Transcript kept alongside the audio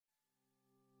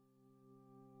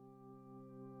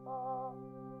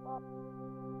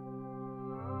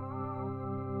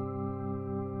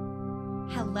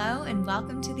Hello and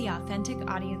welcome to the Authentic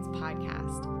Audience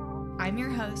Podcast. I'm your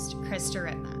host, Krista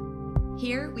Ritma.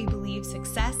 Here we believe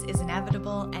success is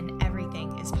inevitable and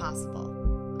everything is possible.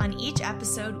 On each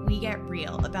episode, we get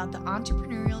real about the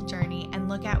entrepreneurial journey and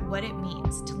look at what it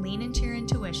means to lean into your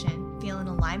intuition, feel in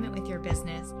alignment with your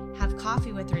business, have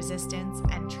coffee with resistance,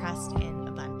 and trust in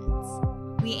abundance.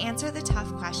 We answer the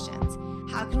tough questions.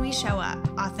 How can we show up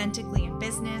authentically in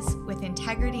business, with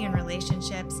integrity in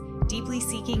relationships, deeply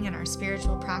seeking in our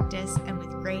spiritual practice, and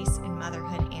with grace in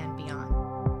motherhood and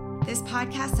beyond? This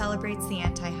podcast celebrates the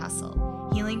anti-hustle,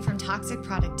 healing from toxic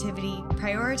productivity,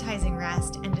 prioritizing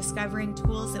rest, and discovering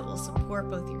tools that will support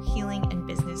both your healing and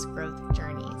business growth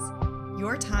journeys.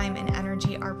 Your time and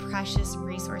energy are precious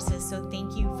resources, so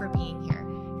thank you for being here.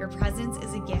 Your presence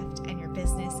is a gift, and your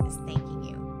business is thanking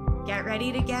you. Get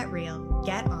ready to get real,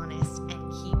 get honest,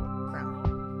 and keep growing.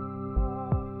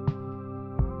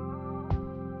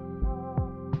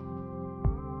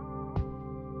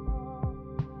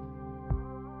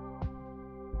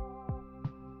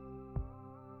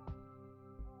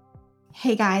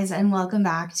 Hey guys, and welcome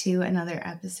back to another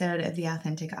episode of the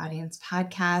Authentic Audience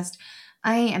Podcast.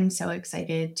 I am so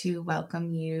excited to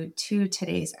welcome you to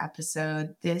today's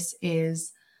episode. This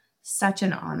is such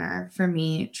an honor for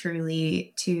me,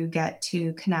 truly, to get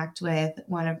to connect with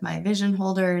one of my vision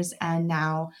holders and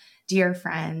now dear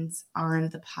friends on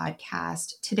the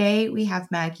podcast. Today, we have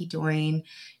Maggie Doyne.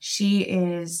 She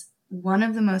is one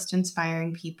of the most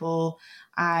inspiring people.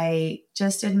 I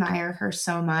just admire her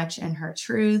so much and her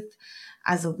truth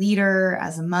as a leader,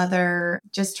 as a mother,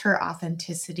 just her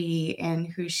authenticity and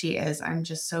who she is. I'm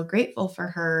just so grateful for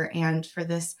her and for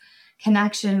this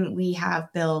connection we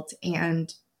have built.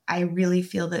 And I really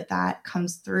feel that that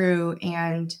comes through,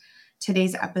 and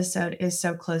today's episode is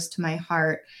so close to my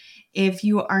heart. If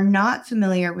you are not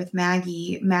familiar with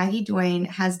Maggie Doyne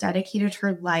has dedicated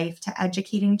her life to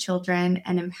educating children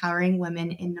and empowering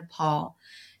women in Nepal.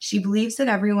 She believes that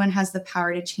everyone has the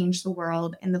power to change the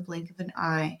world in the blink of an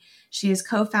eye. She is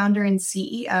co-founder and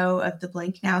CEO of the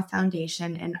Blink Now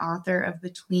Foundation and author of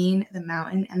Between the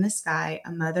Mountain and the Sky,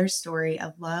 a mother's story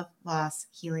of love, loss,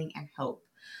 healing, and hope.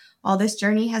 While this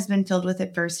journey has been filled with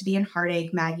adversity and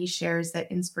heartache, Maggie shares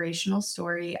that inspirational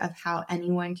story of how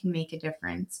anyone can make a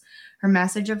difference. Her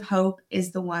message of hope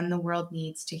is the one the world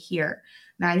needs to hear.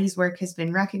 Maggie's work has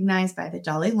been recognized by the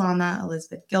Dalai Lama,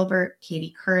 Elizabeth Gilbert,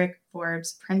 Katie Couric,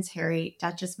 Forbes, Prince Harry,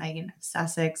 Duchess Meghan of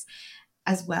Sussex,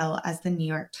 as well as the New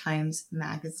York Times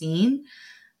Magazine.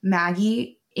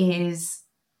 Maggie is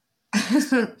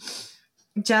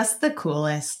just the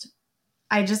coolest.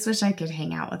 I just wish I could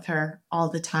hang out with her all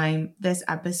the time. This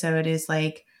episode is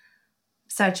like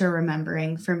such a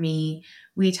remembering for me.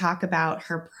 We talk about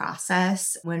her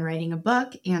process when writing a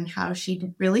book and how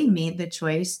she really made the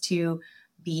choice to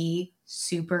be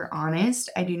super honest.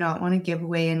 I do not want to give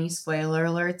away any spoiler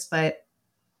alerts, but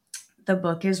the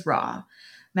book is raw.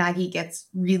 Maggie gets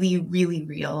really, really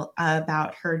real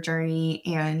about her journey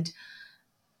and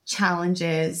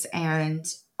challenges and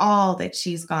all that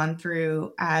she's gone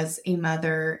through as a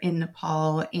mother in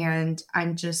Nepal. And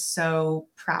I'm just so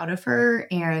proud of her.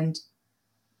 And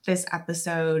this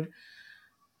episode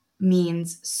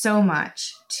means so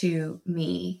much to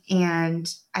me.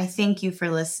 And I thank you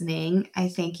for listening. I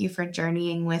thank you for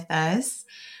journeying with us.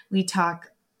 We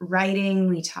talk writing,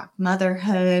 we talk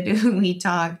motherhood, we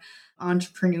talk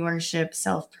entrepreneurship,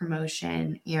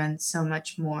 self-promotion, and so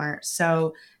much more.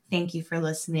 So thank you for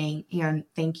listening, and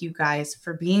thank you guys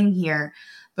for being here.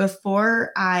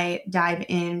 Before I dive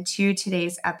into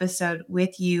today's episode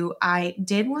with you, I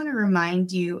did want to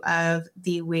remind you of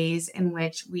the ways in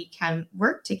which we can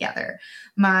work together.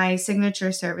 My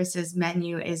signature services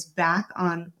menu is back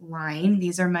online.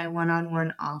 These are my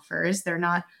one-on-one offers. They're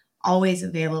not always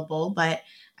available, but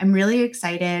I'm really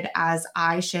excited as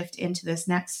I shift into this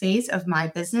next phase of my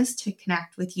business to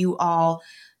connect with you all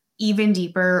even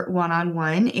deeper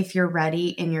one-on-one if you're ready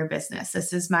in your business.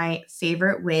 This is my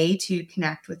favorite way to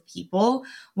connect with people.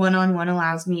 One-on-one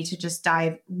allows me to just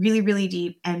dive really, really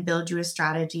deep and build you a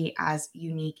strategy as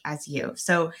unique as you.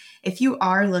 So if you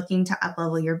are looking to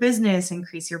uplevel your business,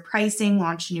 increase your pricing,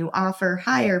 launch a new offer,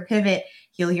 hire, pivot,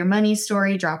 heal your money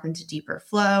story, drop into deeper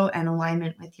flow and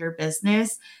alignment with your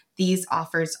business, these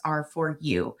offers are for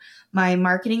you. My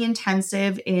marketing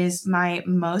intensive is my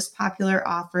most popular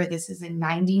offer. This is a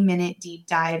 90-minute deep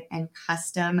dive and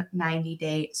custom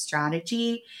 90-day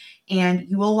strategy. And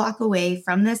you will walk away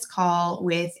from this call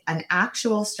with an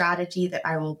actual strategy that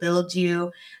I will build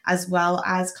you, as well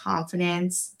as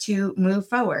confidence to move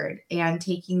forward and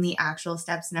taking the actual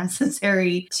steps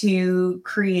necessary to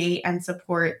create and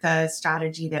support the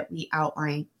strategy that we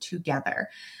outlined together.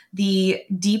 The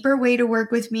deeper way to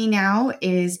work with me now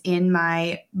is in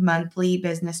my monthly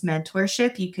business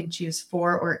mentorship. You can choose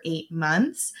 4 or 8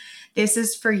 months. This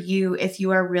is for you if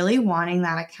you are really wanting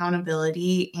that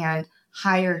accountability and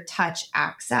higher touch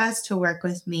access to work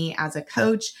with me as a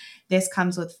coach. This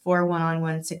comes with 4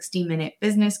 one-on-one 60-minute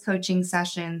business coaching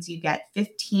sessions. You get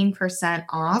 15%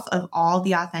 off of all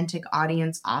the Authentic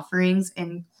Audience offerings,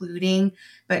 including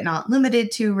but not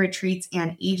limited to retreats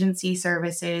and agency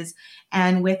services.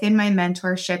 And within my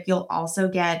mentorship, you'll also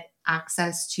get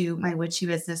access to my Witchy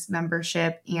Business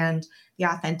membership and the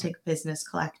Authentic Business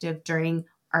Collective during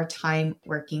our time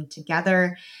working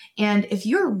together. And if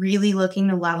you're really looking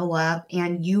to level up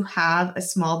and you have a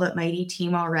small but mighty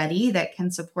team already that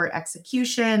can support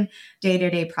execution,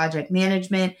 day-to-day project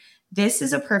management, this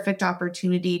is a perfect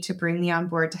opportunity to bring me on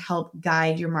board to help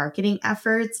guide your marketing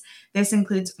efforts. This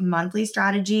includes monthly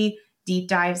strategy, deep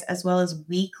dives, as well as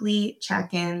weekly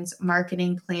check-ins,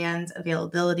 marketing plans,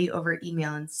 availability over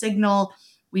email and Signal.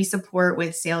 We support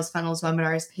with sales funnels,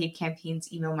 webinars, paid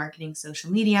campaigns, email marketing, social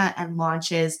media, and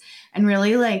launches, and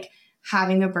really like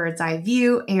having a bird's eye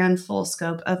view and full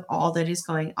scope of all that is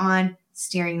going on,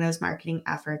 steering those marketing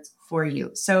efforts for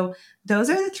you. So those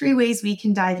are the 3 ways we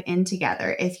can dive in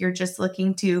together. If you're just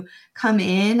looking to come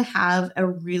in, have a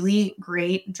really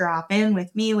great drop in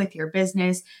with me, with your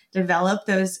business, develop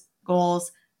those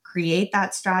goals, create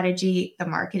that strategy, the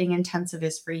marketing intensive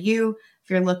is for you. If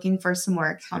you're looking for some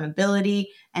more accountability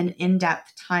and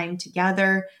in-depth time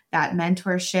together, that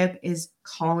mentorship is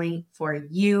calling for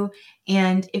you.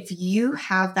 And if you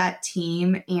have that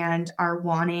team and are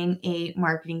wanting a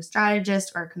marketing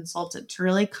strategist or consultant to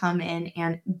really come in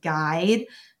and guide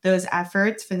those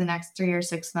efforts for the next 3 or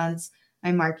 6 months,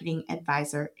 my marketing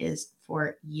advisor is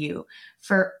for you.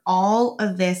 For all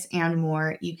of this and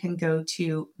more, you can go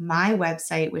to my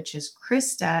website, which is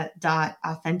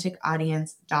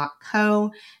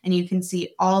krista.authenticaudience.co, and you can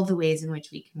see all the ways in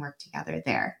which we can work together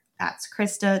there. That's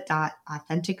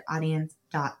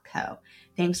krista.authenticaudience.co.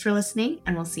 Thanks for listening,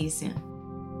 and we'll see you soon.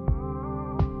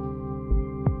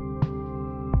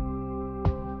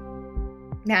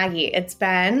 Maggie, it's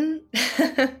been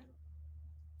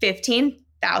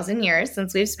 15,000 years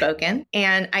since we've spoken.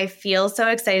 And I feel so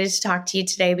excited to talk to you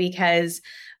today because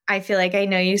I feel like I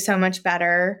know you so much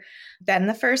better than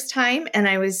the first time. And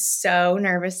I was so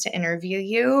nervous to interview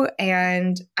you.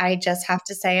 And I just have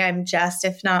to say, I'm just,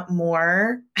 if not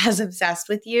more, as obsessed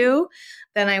with you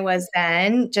than I was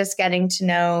then, just getting to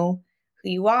know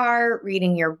who you are,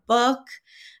 reading your book.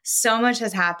 So much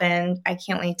has happened. I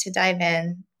can't wait to dive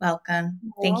in. Welcome.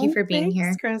 Thank you for being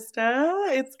here. Thanks,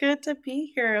 Krista. It's good to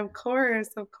be here. Of course.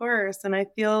 And I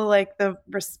feel like the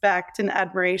respect and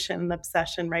admiration and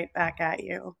obsession right back at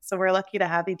you. So we're lucky to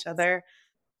have each other.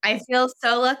 I feel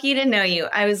so lucky to know you.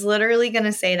 I was literally going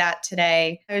to say that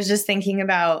today. I was just thinking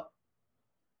about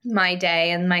my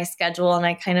day and my schedule, and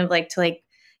I kind of like to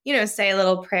say a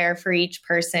little prayer for each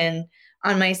person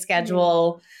on my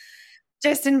schedule,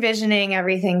 just envisioning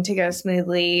everything to go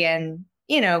smoothly and,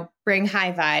 bring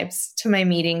high vibes to my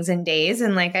meetings and days.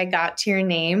 And I got to your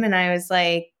name and I was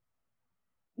like,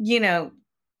 the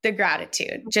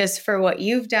gratitude just for what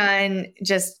you've done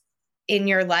just in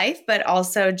your life, but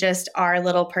also just our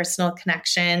little personal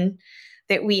connection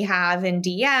that we have in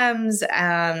DMs.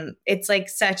 It's like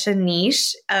such a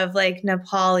niche of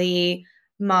Nepali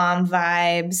mom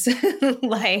vibes,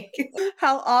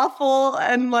 how awful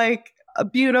and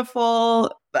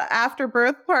beautiful after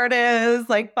birth parties,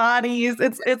 bodies.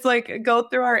 It's go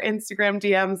through our Instagram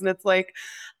DMs and it's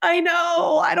I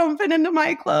know I don't fit into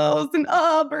my clothes and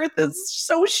birth is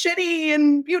so shitty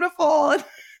and beautiful.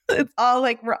 It's all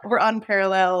we're on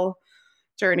parallel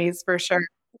journeys for sure.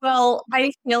 Well,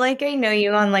 I feel like I know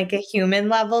you on a human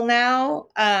level now,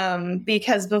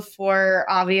 because before,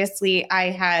 obviously, I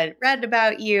had read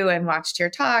about you and watched your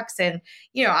talks and,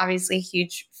 obviously a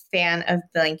huge fan of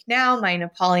Blink Now. My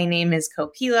Nepali name is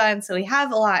Kopila, and so we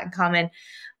have a lot in common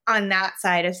on that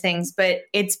side of things, but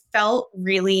it's felt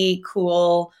really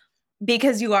cool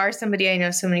because you are somebody I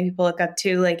know so many people look up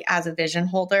to, as a vision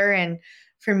holder. And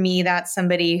for me, that's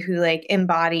somebody who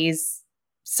embodies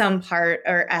some part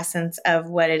or essence of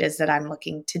what it is that I'm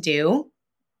looking to do.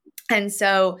 And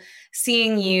so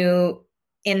seeing you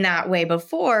in that way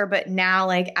before, but now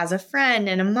as a friend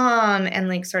and a mom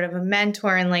and sort of a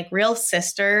mentor and real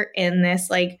sister in this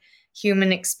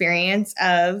human experience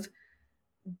of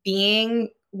being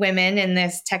women in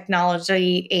this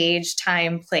technology age,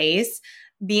 time, place,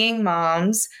 being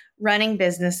moms, running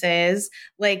businesses,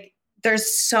 like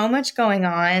there's so much going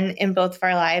on in both of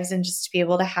our lives. And just to be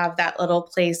able to have that little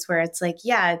place where it's like,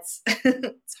 yeah, it's,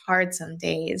 it's hard some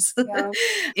days. Yeah.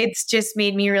 It's just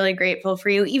made me really grateful for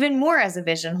you, even more as a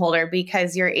vision holder,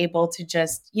 because you're able to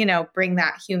just, you know, bring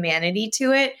that humanity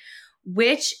to it,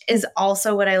 which is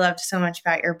also what I loved so much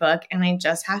about your book. And I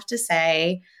just have to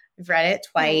say, I've read it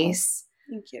twice.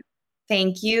 Oh, thank you.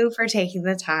 Thank you for taking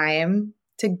the time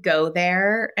to go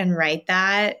there and write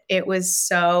that. It was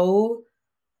so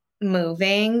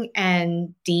moving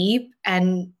and deep,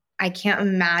 and I can't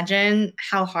imagine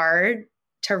how hard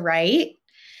to write.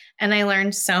 And I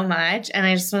learned so much. And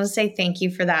I just want to say thank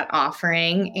you for that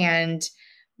offering and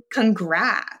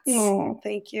congrats. Oh,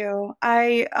 thank you.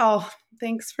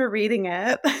 Thanks for reading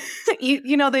it.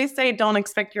 You know, they say don't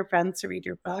expect your friends to read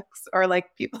your books, or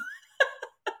like people.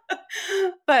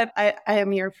 But I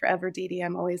am your forever Dee Dee.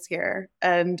 I'm always here.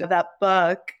 And that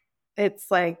book,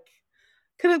 it's like,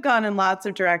 could have gone in lots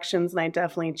of directions. And I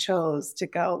definitely chose to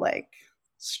go like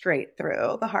straight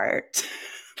through the heart.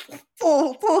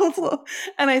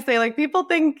 And I say, like, people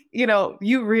think, you know,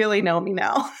 you really know me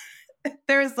now.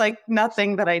 There's like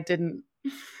nothing that I didn't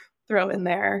throw in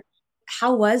there.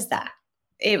 How was that?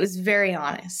 It was very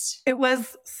honest. It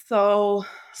was so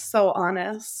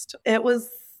honest. It was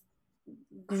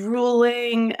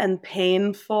grueling and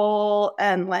painful,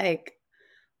 and like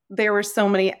there were so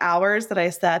many hours that I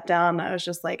sat down and I was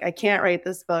just like, I can't write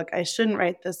this book. I shouldn't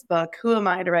write this book. Who am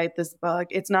I to write this book?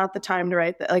 It's not the time to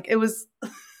write that. Like, it was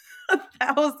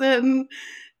 1,000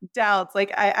 doubts.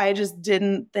 Like, I just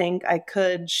didn't think I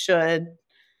should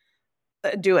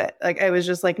do it. Like, I was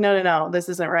just like, no, this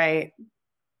isn't right.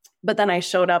 But then I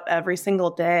showed up every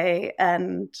single day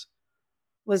and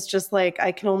was just like,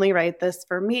 I can only write this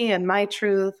for me and my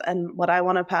truth and what I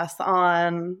want to pass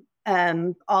on.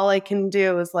 And all I can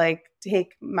do is like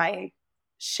take my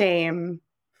shame,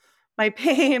 my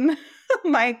pain,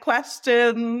 my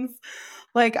questions.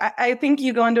 Like, I think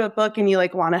you go into a book and you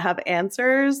like want to have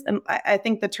answers. And I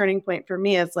think the turning point for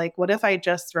me is like, what if I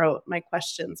just wrote my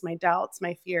questions, my doubts,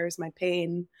 my fears, my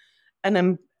pain, and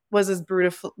then was as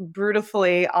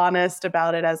brutally honest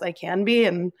about it as I can be.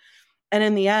 And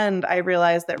in the end, I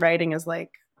realized that writing is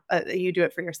like, you do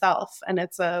it for yourself, and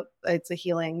it's a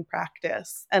healing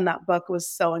practice. And that book was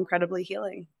so incredibly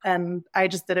healing. And I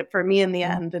just did it for me in the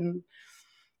end. And,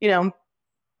 you know,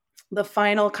 the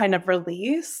final kind of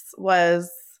release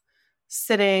was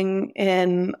sitting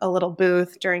in a little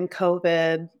booth during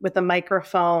COVID with a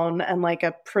microphone and like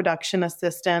a production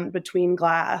assistant between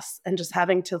glass, and just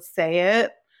having to say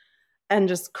it and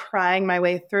just crying my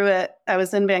way through it. I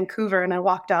was in Vancouver and I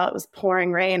walked out, it was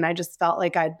pouring rain. I just felt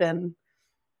like I'd been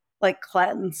like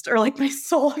cleansed, or like my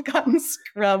soul had gotten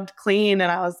scrubbed clean.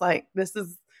 And I was like, this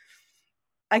is,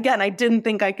 again, I didn't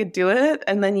think I could do it.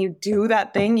 And then you do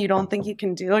that thing you don't think you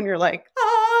can do, and you're like,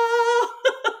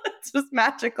 it's just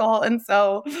magical. And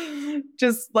so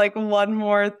just like one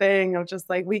more thing of just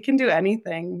like, we can do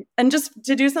anything, and just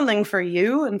to do something for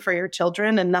you and for your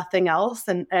children and nothing else,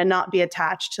 and not be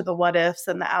attached to the what ifs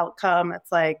and the outcome.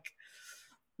 It's like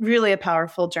really a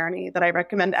powerful journey that I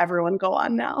recommend everyone go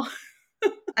on now.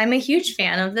 I'm a huge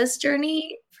fan of this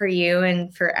journey for you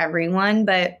and for everyone,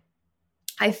 but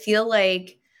I feel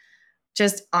like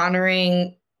just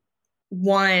honoring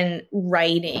one,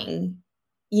 writing,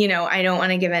 you know, I don't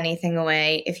want to give anything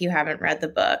away if you haven't read the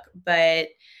book, but,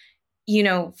 you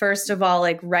know, first of all,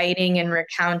 like writing and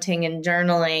recounting and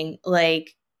journaling,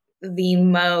 like the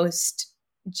most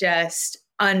just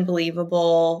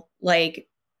unbelievable, like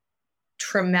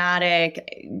traumatic,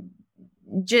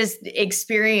 just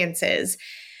experiences.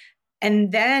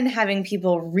 And then having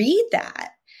people read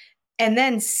that and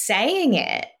then saying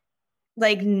it,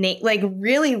 like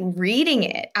really reading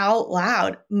it out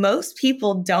loud. Most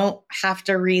people don't have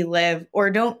to relive or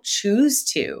don't choose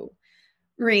to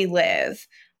relive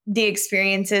the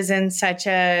experiences in such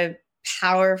a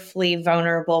powerfully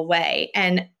vulnerable way.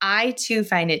 And I too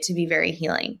find it to be very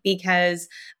healing, because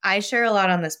I share a lot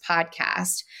on this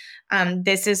podcast.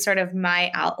 This is sort of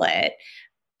my outlet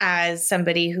as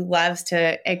somebody who loves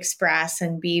to express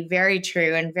and be very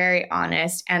true and very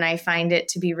honest. And I find it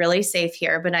to be really safe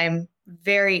here, but I'm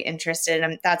very interested.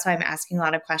 And that's why I'm asking a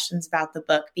lot of questions about the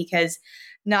book, because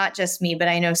not just me, but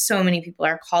I know so many people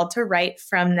are called to write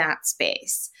from that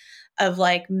space of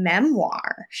like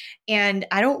memoir. And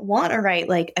I don't want to write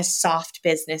like a soft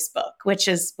business book, which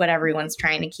is what everyone's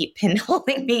trying to keep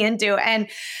pinholing me into. And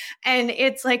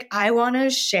it's like, I want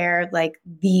to share like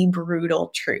the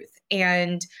brutal truth.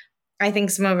 And I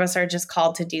think some of us are just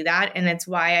called to do that. And it's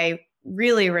why I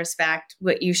really respect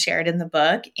what you shared in the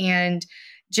book, and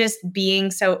just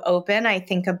being so open. I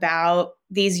think about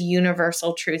these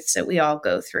universal truths that we all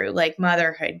go through, like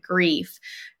motherhood, grief,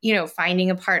 finding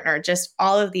a partner, just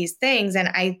all of these things. And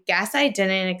I guess I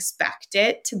didn't expect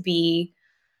it to be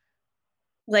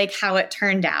like how it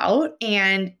turned out.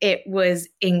 And it was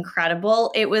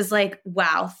incredible. It was like,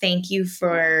 wow, thank you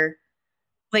for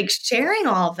like sharing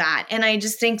all of that. And I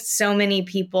just think so many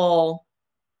people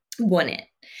wouldn't.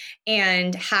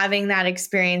 And having that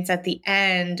experience at the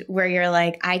end where you're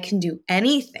like, I can do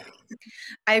anything.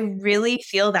 I really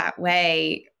feel that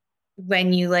way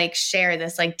when you like share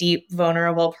this like deep,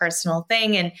 vulnerable, personal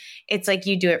thing. And it's like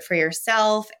you do it for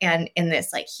yourself and in this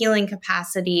like healing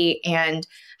capacity, and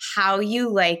how you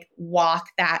like walk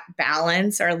that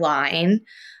balance or line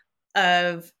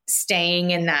of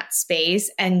staying in that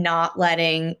space and not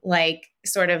letting like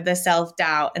sort of the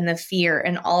self-doubt and the fear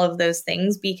and all of those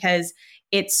things, because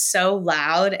it's so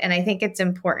loud. And I think it's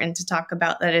important to talk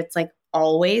about that it's like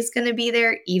always going to be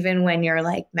there, even when you're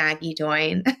like Maggie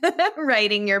Doyne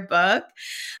writing your book.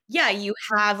 Yeah, you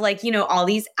have like, all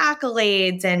these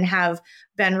accolades and have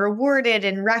been rewarded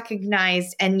and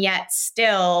recognized, and yet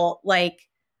still like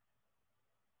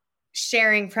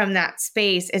sharing from that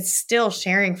space. It's still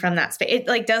sharing from that space. It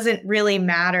like doesn't really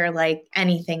matter like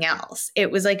anything else.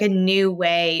 It was like a new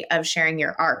way of sharing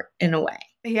your art in a way.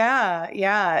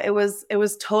 Yeah. It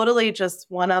was totally just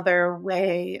one other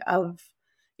way of,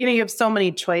 you have so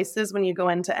many choices when you go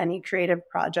into any creative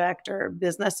project or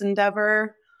business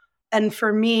endeavor. And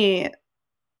for me,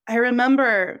 I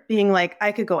remember being like,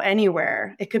 I could go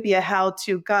anywhere. It could be a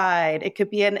how-to guide. It could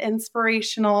be an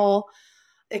inspirational,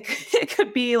 it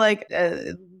could be like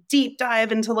a deep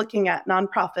dive into looking at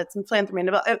nonprofits and philanthropy.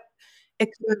 It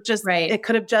could have just, right. It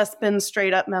could have just been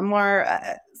straight up memoir.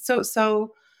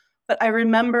 But I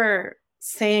remember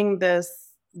saying this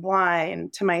line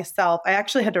to myself. I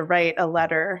actually had to write a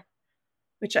letter,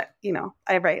 which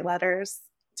I write letters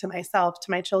to myself,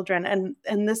 to my children. And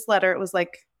in this letter, it was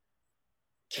like,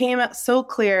 came out so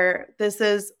clear. This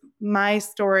is my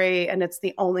story, and it's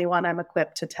the only one I'm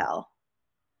equipped to tell.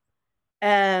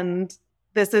 And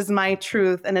this is my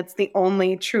truth, and it's the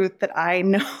only truth that I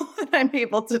know that I'm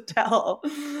able to tell.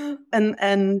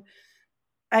 And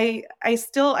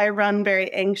I run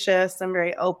very anxious. I'm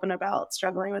very open about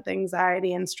struggling with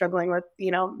anxiety and struggling with,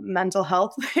 mental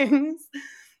health things.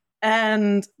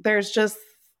 And there's just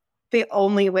the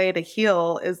only way to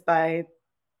heal is by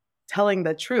telling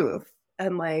the truth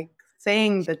and like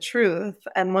saying the truth.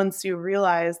 And once you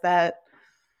realize that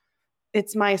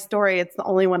it's my story, it's the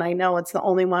only one I know, it's the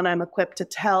only one I'm equipped to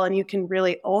tell, and you can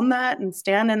really own that and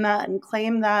stand in that and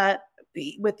claim that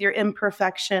with your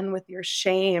imperfection, with your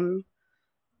shame,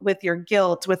 with your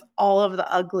guilt, with all of the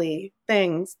ugly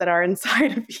things that are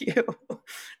inside of you,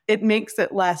 it makes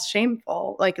it less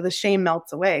shameful. Like the shame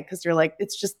melts away because you're like,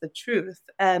 it's just the truth.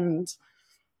 And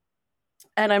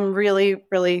I'm really,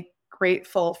 really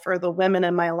grateful for the women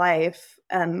in my life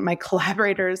and my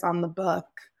collaborators on the book,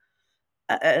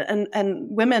 and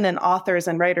women and authors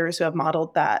and writers who have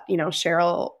modeled that.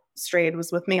 Cheryl Strayed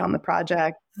was with me on the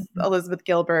project, Elizabeth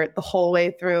Gilbert, the whole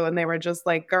way through. And they were just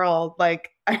like, girl, like,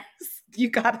 you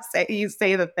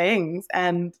say the things.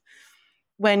 And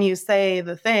when you say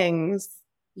the things,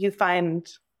 you find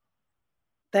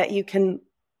that you can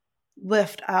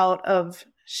lift out of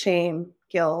shame,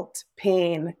 guilt,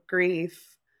 pain,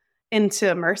 grief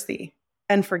into mercy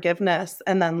and forgiveness,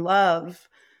 and then love,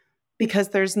 because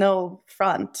there's no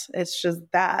front. It's just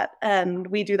that. And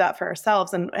we do that for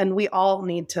ourselves. And we all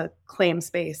need to claim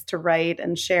space to write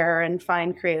and share and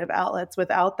find creative outlets.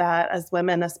 Without that, as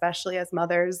women, especially as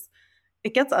mothers,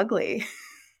 it gets ugly.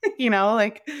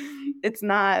 Like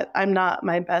I'm not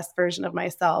my best version of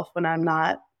myself when I'm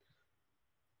not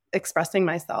expressing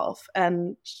myself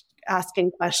and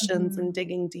asking questions and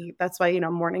digging deep. That's why,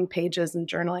 morning pages and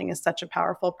journaling is such a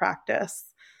powerful practice.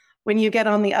 When you get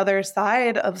on the other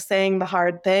side of saying the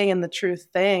hard thing and the truth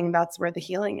thing, that's where the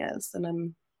healing is. And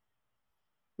I'm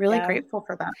really grateful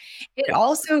for that. It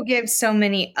also gives so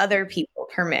many other people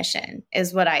permission,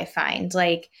 is what I find.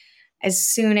 Like, as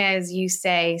soon as you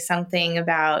say something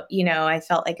about, I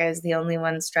felt like I was the only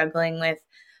one struggling with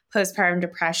postpartum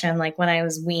depression, like when I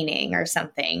was weaning or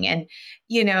something. And,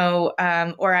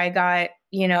 or I got,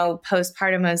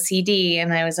 postpartum OCD,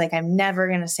 and I was like, I'm never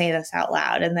going to say this out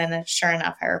loud. And then sure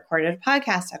enough, I recorded a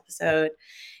podcast episode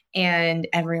and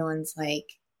everyone's like,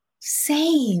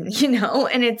 same,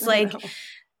 and it's like,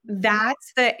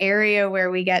 that's the area where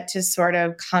we get to sort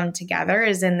of come together,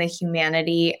 is in the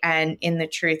humanity and in the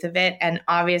truth of it. And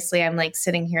obviously I'm like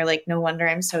sitting here like, no wonder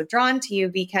I'm so drawn to you,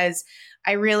 because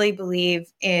I really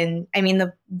believe in, I mean,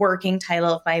 the working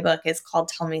title of my book is called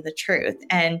Tell Me the Truth.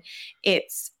 And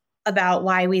it's about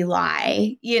why we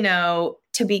lie,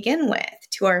 to begin with,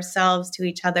 to ourselves, to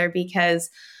each other, because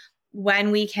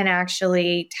when we can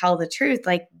actually tell the truth,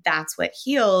 like that's what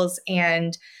heals.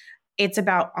 And it's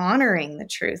about honoring the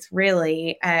truth,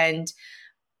 really. And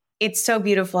it's so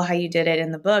beautiful how you did it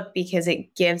in the book, because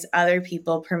it gives other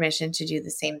people permission to do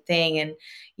the same thing. And,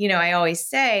 I always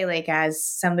say, like, as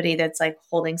somebody that's like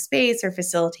holding space or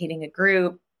facilitating a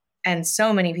group, and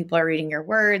so many people are reading your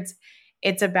words,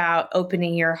 it's about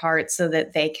opening your heart so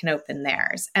that they can open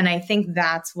theirs. And I think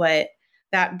that's what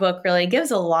that book really gives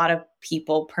a lot of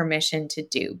people permission to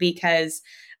do, because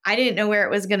I didn't know where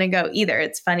it was going to go either.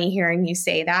 It's funny hearing you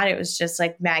say that. It was just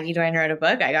like, Maggie Doyne wrote a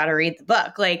book, I got to read the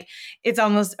book. Like, it's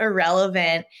almost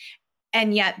irrelevant.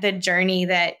 And yet the journey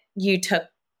that you took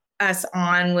us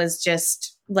on was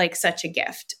just like such a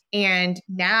gift. And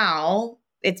now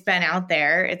it's been out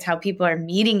there. It's how people are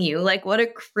meeting you. Like, what a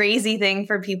crazy thing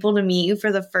for people to meet you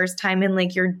for the first time in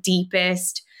like your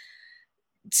deepest,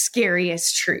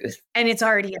 scariest truth. And it's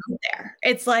already out there.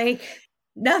 It's like,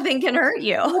 nothing can hurt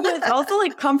you. But it's also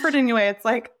like comforting in a way. It's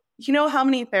like, how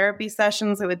many therapy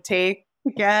sessions it would take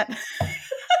to get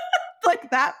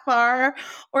like that far,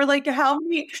 or like how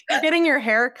many getting your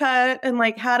hair cut and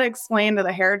like how to explain to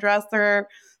the hairdresser.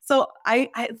 So I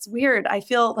it's weird. I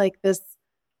feel like this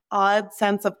odd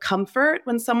sense of comfort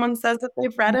when someone says that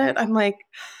they've read it. I'm like,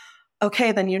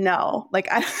 okay, then like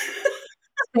I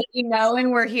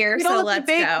and we're here, so let's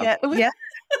go. Yeah.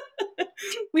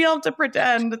 We don't have to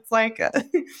pretend. It's like,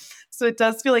 so it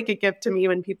does feel like a gift to me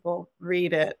when people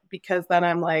read it, because then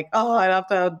I'm like, oh, I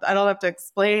don't have to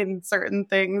explain certain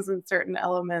things and certain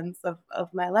elements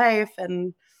of my life.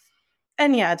 And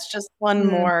yeah, it's just one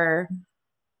more.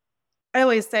 I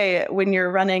always say, when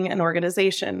you're running an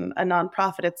organization, a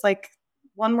nonprofit, it's like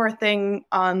one more thing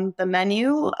on the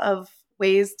menu of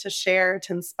ways to share,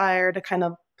 to inspire, to kind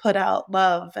of put out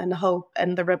love and hope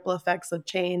and the ripple effects of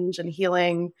change and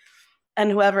healing. And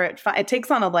whoever it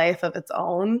takes on a life of its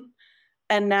own.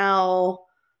 And now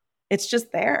it's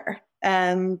just there.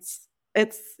 And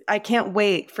I can't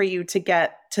wait for you to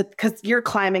get to, because you're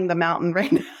climbing the mountain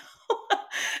right now.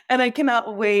 And I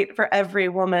cannot wait for every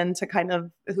woman to kind of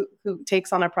who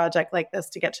takes on a project like this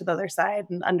to get to the other side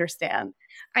and understand.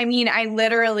 I mean, I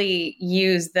literally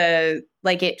use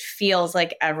it feels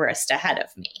like Everest ahead of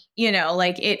me,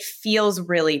 like it feels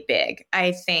really big,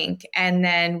 I think. And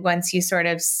then once you sort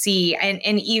of see, and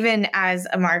even as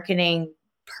a marketing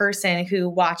person who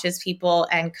watches people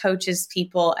and coaches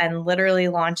people and literally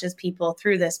launches people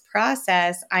through this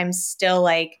process, I'm still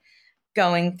like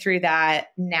going through that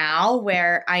now,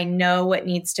 where I know what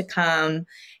needs to come.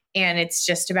 And it's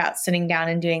just about sitting down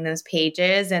and doing those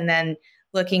pages, and then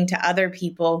looking to other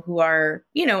people who are,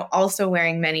 also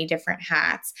wearing many different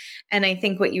hats. And I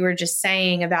think what you were just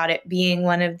saying about it being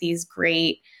one of these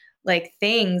great like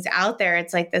things out there,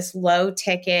 it's like this low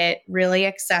ticket, really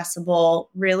accessible,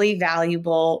 really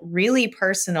valuable, really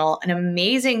personal, an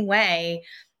amazing way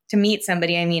to meet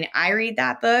somebody. I mean, I read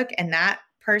that book, and that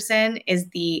person is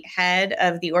the head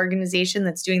of the organization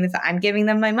that's doing I'm giving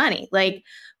them my money. Like,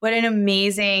 what an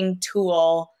amazing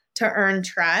tool to earn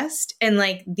trust in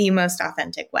like the most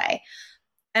authentic way.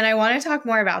 And I want to talk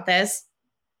more about this,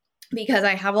 because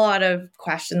I have a lot of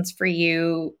questions for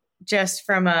you, just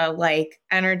from a like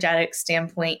energetic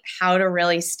standpoint, how to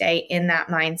really stay in that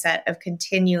mindset of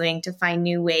continuing to find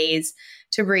new ways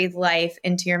to breathe life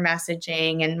into your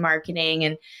messaging and marketing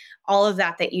and all of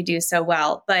that you do so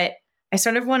well. But I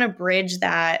sort of want to bridge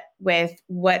that with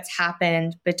what's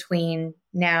happened between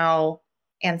now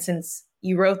and since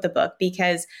you wrote the book,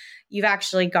 because you've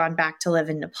actually gone back to live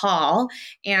in Nepal.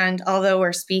 And although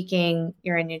we're speaking,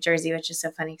 you're in New Jersey, which is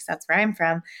so funny because that's where I'm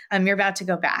from. You're about to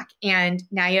go back, and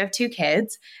now you have 2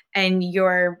 kids, and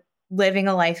you're living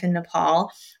a life in Nepal.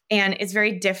 And it's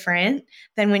very different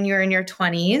than when you were in your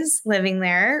 20s living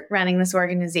there, running this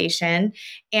organization.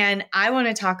 And I want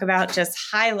to talk about just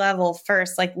high level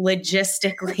first, like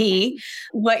logistically,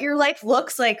 what your life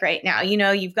looks like right now.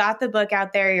 You've got the book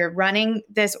out there, you're running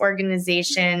this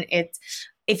organization.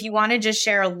 If you want to just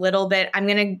share a little bit, I'm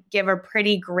going to give a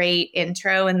pretty great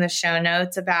intro in the show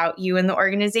notes about you and the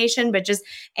organization, but just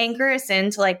anchor us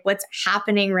into like what's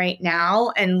happening right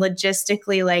now, and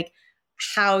logistically, like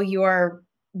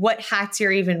what hats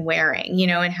you're even wearing,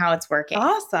 and how it's working.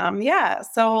 Awesome. Yeah.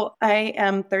 So I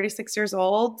am 36 years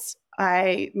old.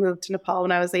 I moved to Nepal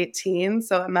when I was 18.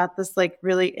 So I'm at this like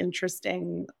really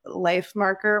interesting life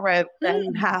marker where I've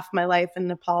been half my life in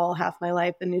Nepal, half my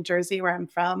life in New Jersey, where I'm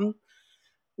from.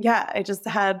 Yeah, I just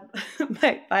had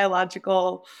my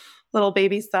biological little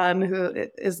baby son who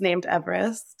is named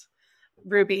Everest.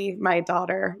 Ruby, my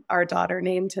daughter, our daughter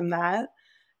named him that.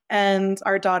 And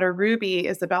our daughter Ruby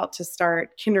is about to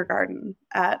start kindergarten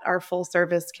at our full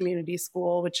service community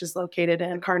school, which is located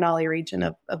in Karnali region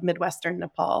of Midwestern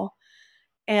Nepal.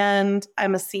 And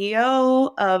I'm a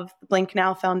CEO of the Blink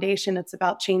Now Foundation. It's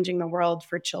about changing the world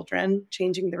for children,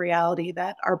 changing the reality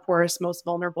that our poorest, most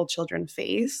vulnerable children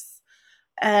face.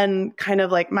 And kind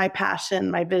of like my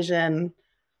passion, my vision,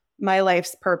 my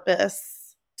life's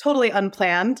purpose, totally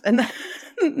unplanned and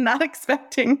not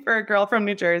expecting for a girl from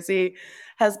New Jersey,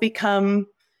 has become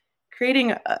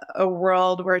creating a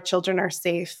world where children are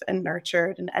safe and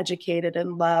nurtured and educated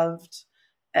and loved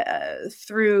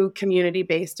through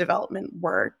community-based development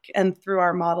work and through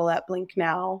our model at Blink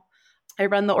Now. I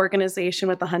run the organization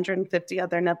with 150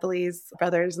 other Nepalese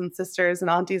brothers and sisters and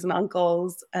aunties and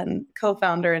uncles and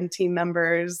co-founder and team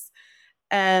members.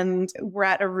 And we're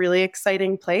at a really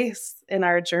exciting place in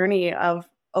our journey of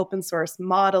open source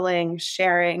modeling,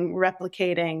 sharing,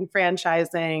 replicating,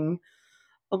 franchising,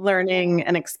 learning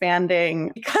and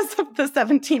expanding because of the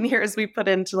 17 years we put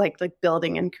into like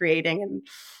building and creating and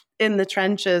in the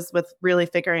trenches with really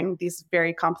figuring these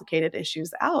very complicated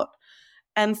issues out.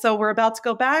 And so we're about to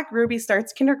go back. Ruby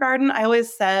starts kindergarten. I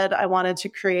always said I wanted to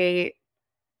create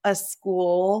a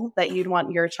school that you'd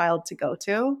want your child to go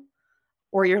to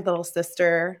or your little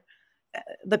sister,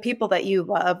 the people that you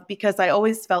love, because I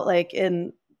always felt like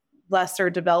in lesser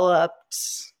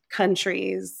developed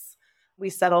countries, we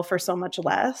settle for so much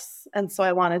less. And so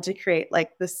I wanted to create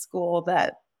like this school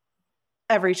that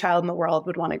every child in the world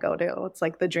would want to go to. It's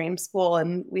like the dream school.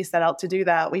 And we set out to do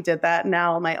that. We did that.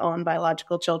 Now my own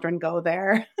biological children go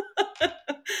there.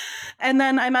 And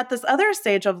then I'm at this other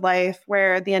stage of life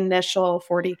where the initial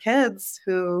 40 kids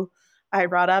who I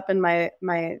brought up in my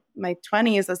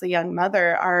 20s as a young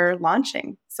mother are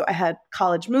launching. So I had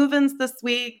college move-ins this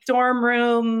week, dorm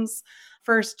rooms,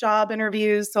 first job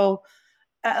interviews. So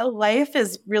life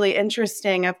is really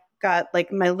interesting. I've got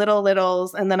like my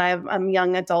littles, and then I'm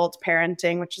young adult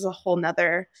parenting, which is a whole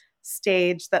nother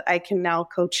stage that I can now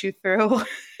coach you through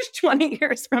 20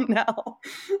 years from now,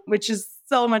 which is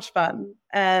so much fun.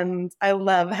 And I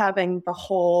love having the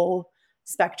whole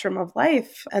spectrum of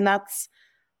life. And that's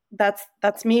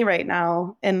me right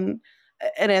now. And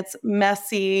it's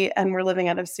messy, and we're living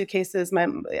out of suitcases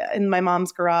in my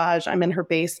mom's garage. I'm in her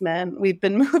basement. We've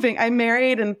been moving. I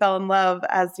married and fell in love,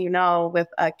 as you know, with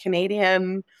a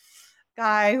Canadian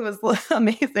guy who was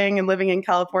amazing and living in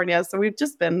California. So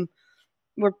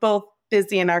we're both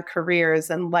busy in our careers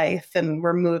and life, and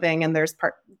we're moving, and there's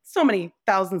so many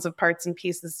thousands of parts and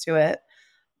pieces to it.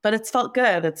 But it's felt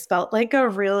good. It's felt like a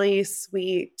really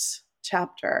sweet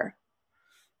chapter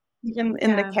in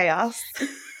the chaos.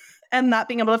 And not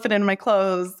being able to fit in my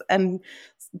clothes and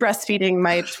breastfeeding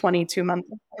my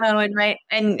 22-month-old. Oh,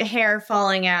 and hair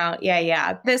falling out.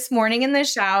 Yeah. This morning in the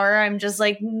shower, I'm just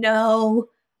like, no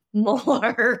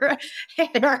more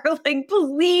hair. Like,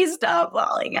 please stop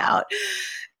falling out.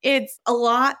 It's a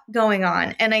lot going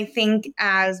on. And I think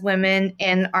as women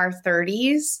in our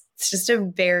 30s, it's just a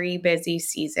very busy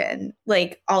season,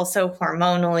 like also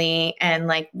hormonally and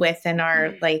like within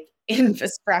our like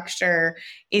infrastructure.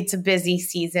 It's a busy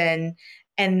season.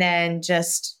 And then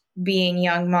just being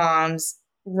young moms,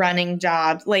 running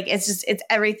jobs, like it's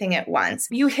everything at once.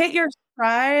 You hit your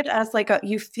stride as like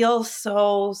you feel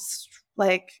so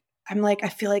like, I'm like, I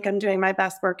feel like I'm doing my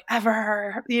best work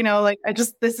ever. You know, like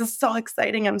this is so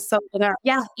exciting. I'm so gonna.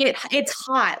 Yeah, it's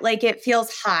hot. Like it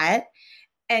feels hot.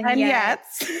 And yet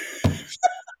it's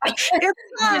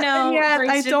hot. You know,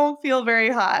 I don't feel very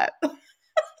hot.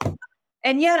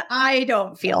 And yet I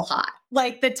don't feel hot.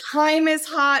 Like the time is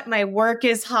hot, my work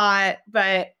is hot,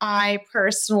 but I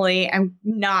personally am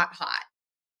not hot.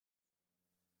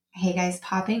 Hey guys,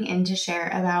 popping in to share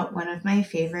about one of my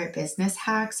favorite business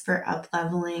hacks for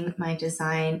up-leveling my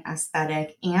design,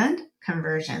 aesthetic, and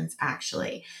conversions,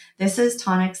 actually. This is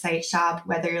Tonic Site Shop.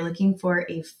 Whether you're looking for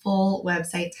a full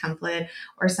website template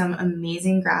or some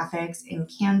amazing graphics in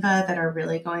Canva that are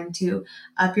really going to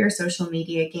up your social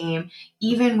media game,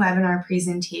 even webinar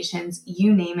presentations,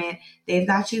 you name it, they've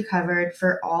got you covered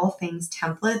for all things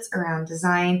templates around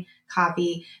design,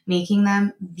 copy, making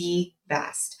them the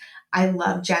best. I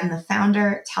love Jen, the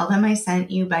founder. Tell them I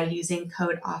sent you by using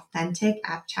code AUTHENTIC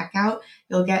at checkout.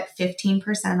 You'll get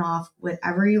 15% off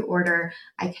whatever you order.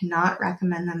 I cannot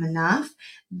recommend them enough.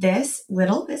 This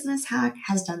little business hack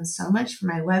has done so much for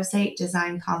my website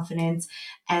design confidence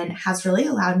and has really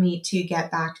allowed me to get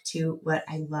back to what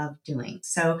I love doing.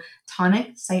 So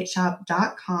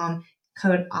tonicsiteshop.com,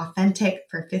 code AUTHENTIC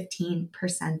for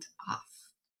 15% off.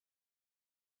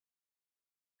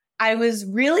 I was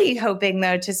really hoping,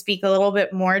 though, to speak a little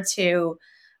bit more to,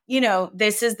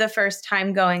 this is the first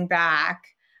time going back,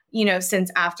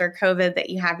 since after COVID that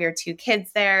you have your 2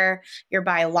 kids there, your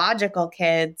biological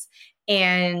kids,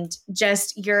 and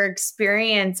just your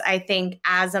experience, I think,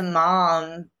 as a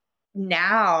mom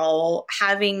now,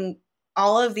 having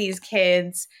all of these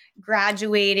kids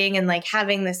graduating and like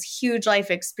having this huge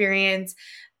life experience,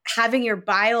 having your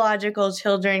biological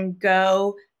children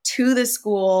go to the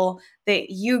school that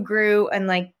you grew and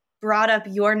like brought up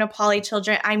your Nepali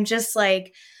children. I'm just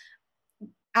like,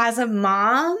 as a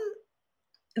mom,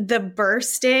 the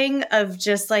bursting of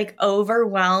just like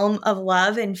overwhelm of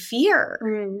love and fear.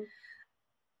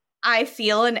 I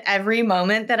feel in every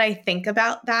moment that I think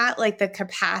about that, like the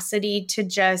capacity to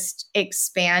just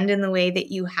expand in the way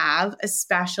that you have,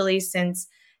 especially since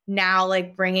now,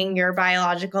 like bringing your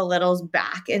biological littles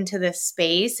back into this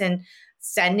space and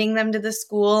sending them to the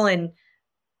school. And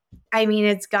I mean,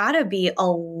 it's got to be a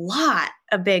lot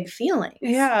of big feelings.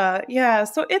 Yeah.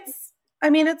 So it's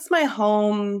my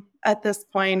home at this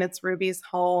point. It's Ruby's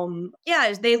home.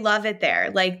 Yeah, they love it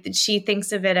there. Like she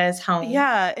thinks of it as home.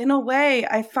 Yeah, in a way,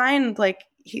 I find like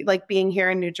being here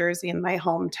in New Jersey in my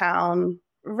hometown.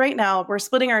 Right now, we're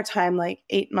splitting our time like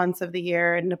 8 months of the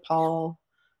year in Nepal.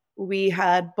 We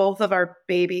had both of our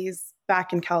babies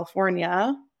back in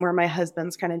California, where my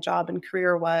husband's kind of job and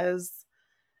career was.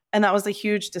 And that was a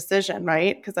huge decision,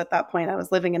 right? Because at that point I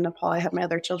was living in Nepal. I had my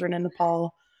other children in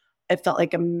Nepal. It felt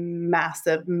like a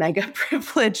massive, mega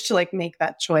privilege to like make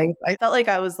that choice. I felt like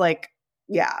I was like,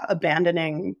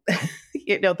 abandoning,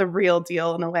 the real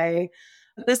deal in a way.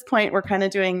 At this point, we're kind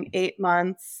of doing 8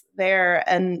 months there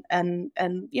and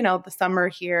the summer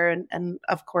here and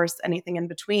of course anything in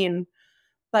between.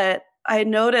 But I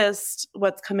noticed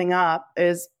what's coming up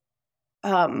is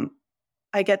I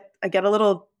get a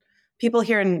little, people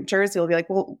here in Jersey will be like,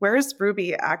 well, where's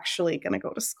Ruby actually going to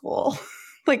go to school?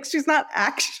 Like, she's not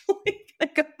actually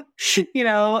going to go,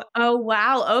 Oh,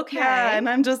 wow. Okay. Yeah, and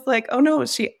I'm just like, oh no,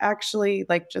 she actually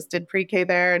like just did pre-K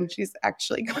there and she's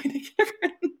actually going to get her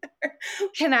in there.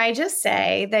 Can I just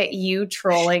say that you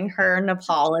trolling her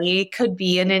Nepali could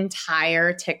be an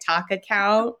entire TikTok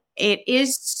account? It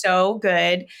is so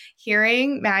good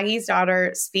hearing Maggie's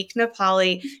daughter speak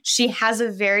Nepali. She has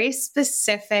a very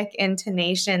specific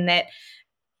intonation that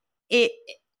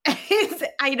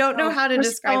I don't know how to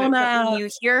describe it, but when you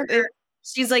hear her,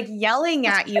 she's like yelling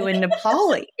at you in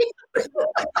Nepali.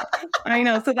 I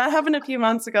know. So that happened a few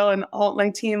months ago and all my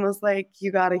team was like,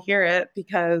 you got to hear it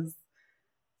because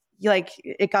like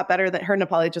it got better her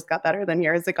Nepali just got better than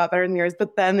yours. It got better than yours.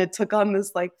 But then it took on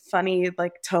this like funny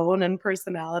like tone and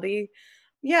personality.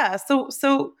 Yeah.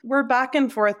 So we're back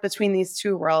and forth between these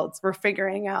two worlds. We're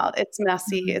figuring out. It's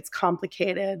messy. It's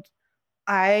complicated.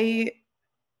 I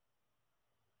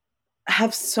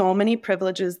have so many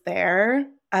privileges there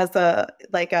as a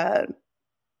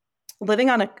living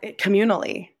on a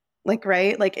communally, like,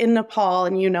 right? Like in Nepal,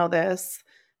 and this,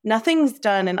 nothing's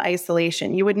done in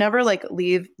isolation. You would never like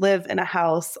live in a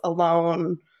house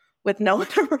alone with no one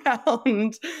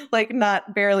around, like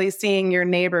not barely seeing your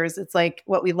neighbors. It's like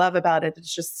what we love about it.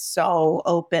 It's just so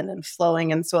open and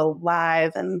flowing and so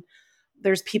alive. And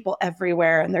there's people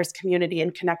everywhere and there's community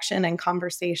and connection and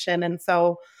conversation.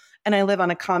 And I live on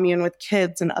a commune with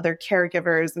kids and other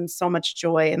caregivers and so much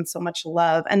joy and so much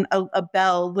love. And a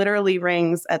bell literally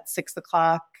rings at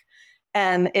 6:00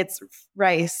 and it's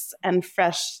rice and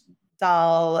fresh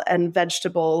dal and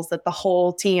vegetables that the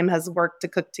whole team has worked to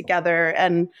cook together.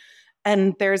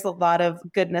 And there's a lot of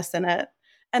goodness in it.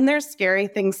 And there's scary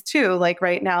things too. Like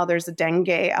right now there's a dengue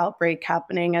outbreak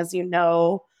happening, as you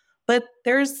know, but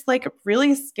there's like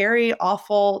really scary,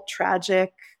 awful,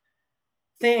 tragic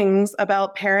things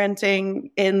about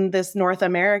parenting in this North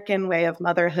American way of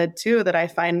motherhood too, that I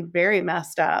find very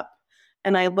messed up.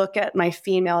 And I look at my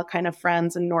female kind of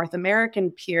friends and North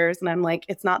American peers and I'm like,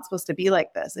 it's not supposed to be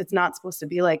like this. It's not supposed to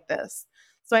be like this.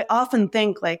 So I often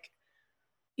think like,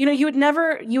 you would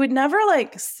never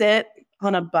like sit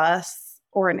on a bus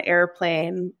or an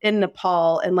airplane in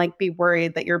Nepal and like be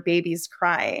worried that your baby's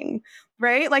crying,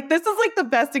 right? Like this is like the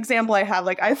best example I have.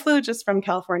 Like I flew just from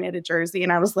California to Jersey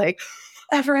and I was like,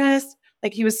 Everest,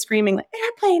 like he was screaming like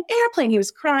airplane, airplane. He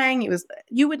was crying.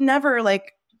 You would never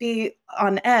like be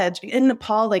on edge. In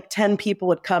Nepal, like 10 people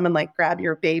would come and like grab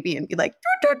your baby and be like,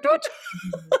 doot, doot, doot.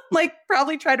 Like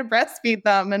probably try to breastfeed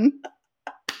them. And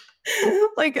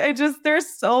like, there's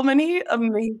so many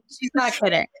amazing. She's not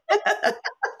kidding.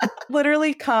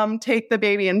 Literally come take the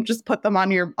baby and just put them on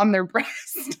their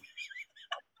breast.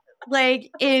 Like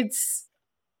it's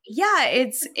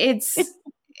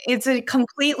a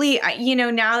completely,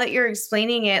 now that you're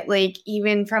explaining it, like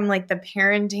even from like the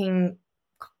parenting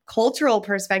cultural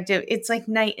perspective, it's like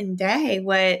night and day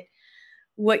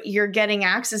what you're getting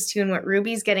access to and what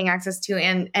Ruby's getting access to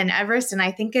and Everest. And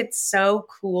I think it's so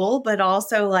cool, but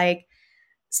also like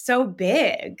so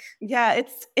big. Yeah,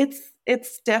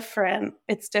 it's different.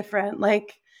 It's different.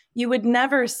 Like you would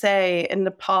never say in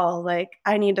Nepal, like,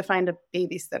 I need to find a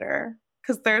babysitter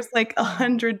because there's like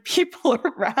 100 people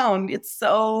around. It's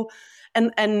so,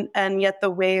 and yet the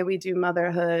way we do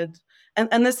motherhood,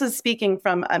 and this is speaking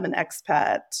from, I'm an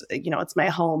expat, it's my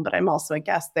home, but I'm also a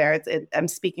guest there. I'm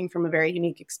speaking from a very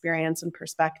unique experience and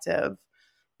perspective.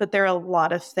 But there are a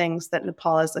lot of things that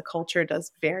Nepal as a culture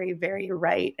does very, very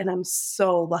right. And I'm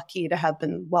so lucky to have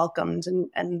been welcomed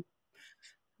and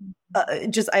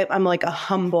I'm like a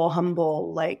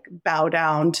humble, like bow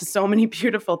down to so many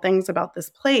beautiful things about this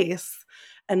place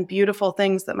and beautiful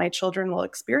things that my children will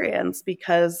experience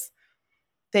because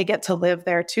they get to live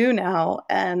there too now.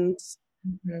 And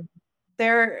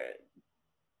they're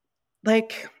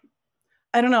like,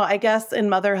 I don't know, I guess in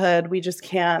motherhood, we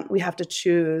have to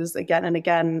choose again and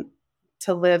again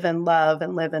to live in love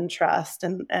and live in trust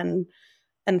and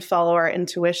follow our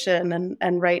intuition.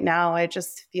 And right now, I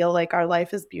just feel like our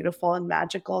life is beautiful and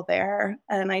magical there.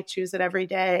 And I choose it every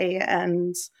day.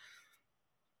 And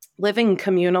living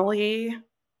communally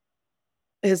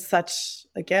is such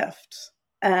a gift.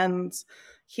 And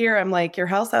here I'm like, your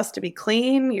house has to be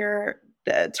clean. Your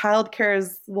childcare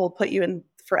will put you in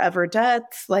forever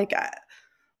debts. Like,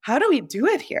 how do we do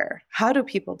it here? How do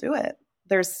people do it?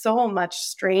 There's so much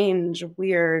strange,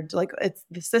 weird, like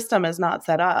the system is not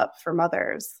set up for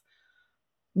mothers.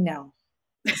 No,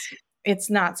 it's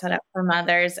not set up for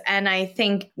mothers. And I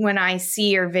think when I see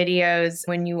your videos,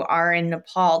 when you are in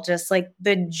Nepal, just like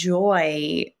the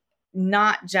joy,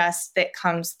 not just that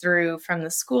comes through from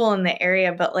the school in the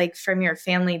area, but like from your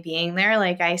family being there.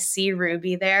 Like I see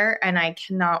Ruby there and I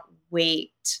cannot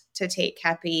wait to take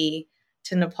Kepi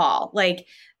to Nepal. Like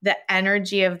the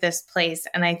energy of this place.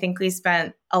 And I think we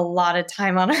spent a lot of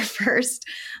time on our first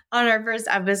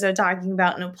episode talking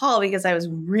about Nepal because I was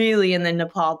really in the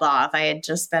Nepal bath. I had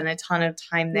just spent a ton of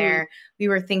time there. We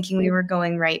were thinking we were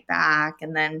going right back.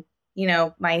 And then,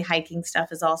 my hiking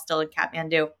stuff is all still in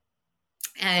Kathmandu.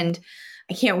 And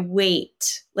I can't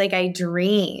wait. Like I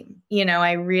dream,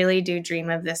 I really do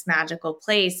dream of this magical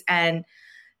place and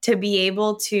to be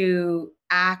able to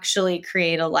actually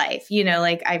create a life,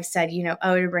 like I've said,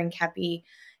 to bring Kepi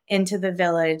into the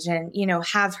village and,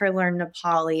 have her learn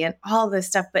Nepali and all this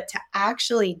stuff, but to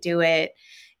actually do it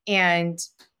and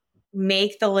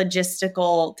make the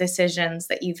logistical decisions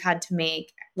that you've had to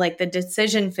make, like the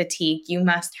decision fatigue you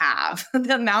must have,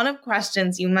 the amount of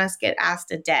questions you must get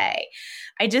asked a day.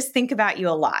 I just think about you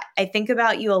a lot. I think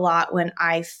about you a lot when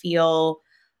I feel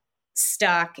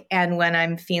stuck and when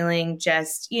I'm feeling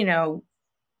just,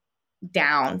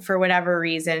 down for whatever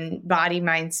reason, body,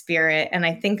 mind, spirit. And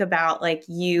I think about like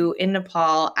you in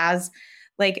Nepal as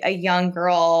like a young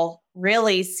girl,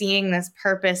 really seeing this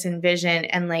purpose and vision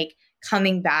and like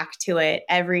coming back to it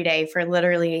every day for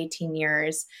literally 18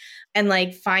 years and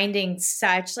like finding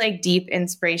such like deep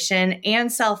inspiration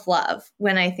and self-love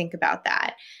when I think about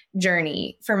that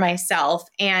journey for myself.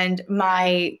 And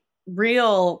my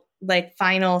real like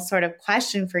final sort of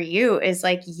question for you is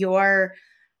like your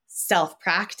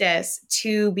self-practice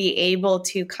to be able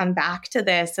to come back to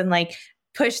this and like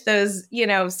push those,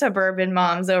 suburban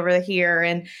moms over here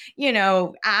and,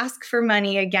 ask for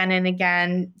money again and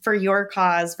again for your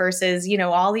cause versus,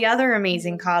 all the other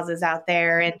amazing causes out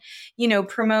there and,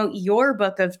 promote your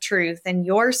book of truth and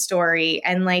your story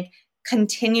and like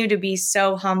continue to be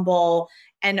so humble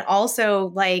and also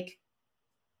like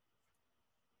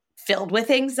filled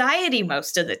with anxiety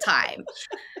most of the time.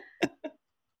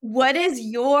 What is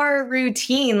your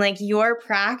routine, like your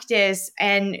practice,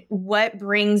 and what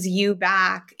brings you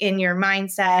back in your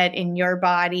mindset, in your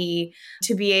body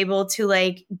to be able to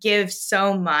like give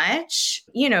so much,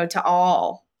 to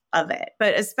all of it,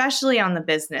 but especially on the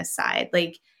business side,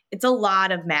 like it's a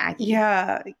lot of Maggie.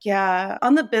 Yeah.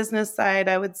 On the business side,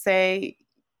 I would say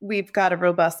we've got a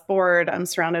robust board. I'm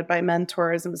surrounded by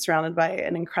mentors. I'm surrounded by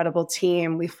an incredible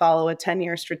team. We follow a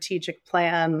 10-year strategic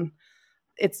plan.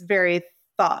 It's very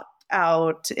thought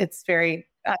out. It's very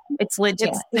It's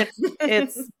legit.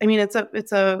 I mean,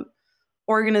 it's a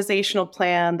organizational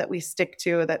plan that we stick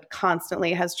to that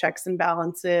constantly has checks and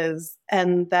balances,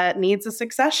 and that needs a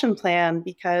succession plan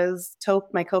because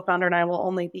my co-founder and I will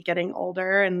only be getting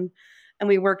older, and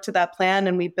we work to that plan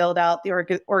and we build out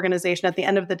the organization. At the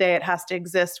end of the day, it has to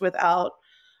exist without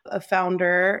a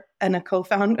founder and a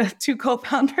co-founder, two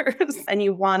co-founders, and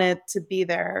you want it to be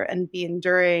there and be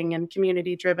enduring and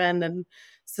community driven and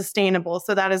sustainable.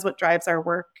 So that is what drives our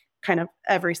work kind of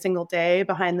every single day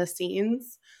behind the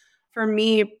scenes. For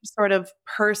me, sort of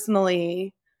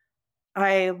personally,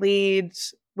 I lead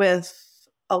with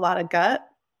a lot of gut.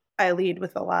 I lead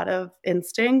with a lot of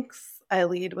instincts. I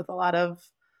lead with a lot of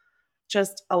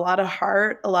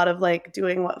heart, a lot of like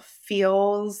doing what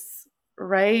feels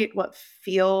right, what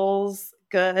feels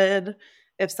good.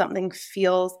 If something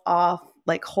feels off,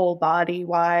 like whole body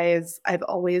wise, I've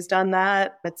always done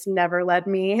that. It's never led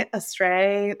me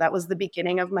astray. That was the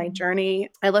beginning of my journey.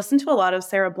 I listened to a lot of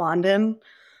Sarah Blondin.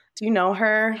 Do you know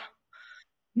her?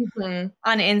 Mm-hmm.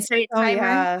 On Insight Oh, Timer?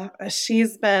 yeah.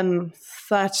 She's been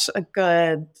such a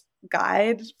good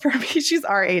guide for me. She's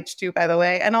our age too, by the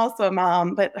way, and also a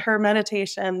mom. But her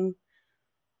meditation,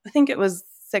 I think it was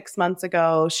 6 months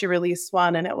ago, she released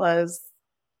one and it was,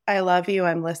 I love you,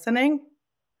 I'm listening.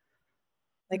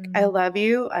 Like, I love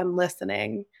you, I'm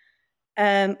listening.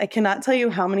 And I cannot tell you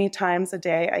how many times a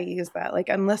day I use that. Like,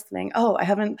 I'm listening. Oh, I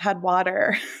haven't had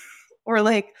water. Or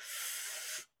like,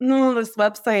 no, this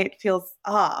website feels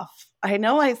off. I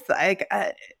know it's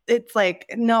like,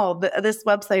 no, this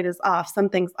website is off.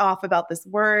 Something's off about this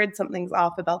word. Something's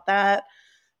off about that.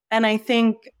 And I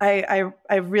think I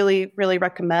really, really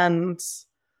recommend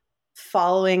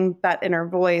following that inner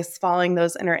voice, following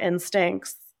those inner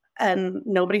instincts. And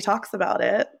nobody talks about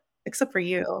it except for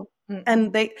you. Mm-hmm.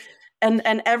 And they, and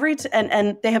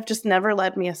they have just never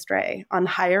led me astray on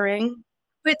hiring.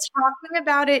 But talking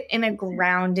about it in a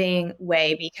grounding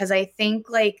way, because I think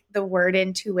like the word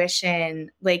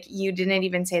intuition, like you didn't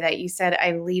even say that. You said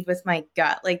I lead with my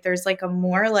gut. Like there's like a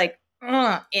more like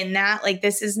in that. Like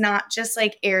this is not just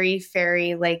like airy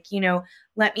fairy. Like, you know,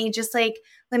 let me just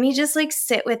like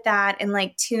sit with that and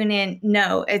like tune in.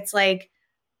 No, it's like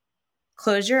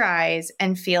close your eyes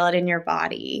and feel it in your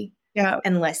body. Yeah,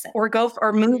 and listen, or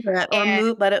move it,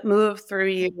 or let it move through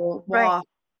you. Right.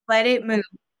 Let it move.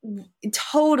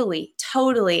 Totally.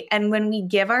 And when we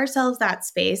give ourselves that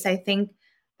space, I think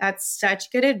that's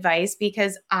such good advice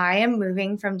because I am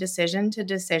moving from decision to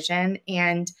decision.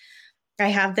 And I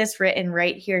have this written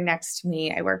right here next to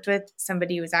me. I worked with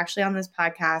somebody who was actually on this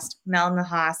podcast, Mel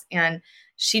Nahas, and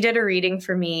she did a reading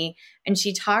for me. And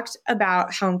she talked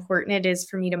about how important it is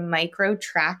for me to micro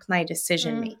track my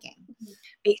decision making.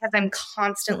 Because I'm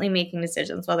constantly making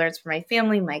decisions, whether it's for my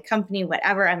family, my company,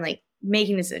 whatever. I'm like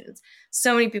making decisions.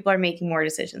 So many people are making more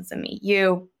decisions than me.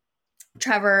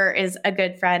 Trevor is a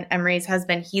good friend, Emery's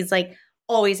husband. He's like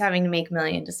always having to make a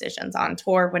million decisions on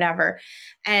tour, whatever.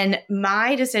 And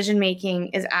my decision making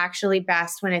is actually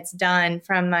best when it's done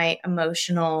from my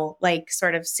emotional, like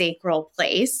sort of sacral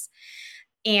place.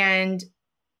 And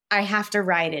I have to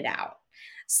write it out.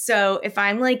 So if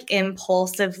I'm like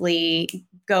impulsively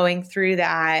going through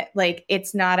that, like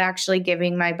it's not actually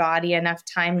giving my body enough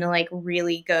time to like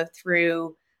really go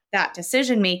through that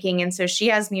decision making. And so she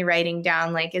has me writing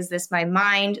down, like, is this my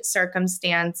mind,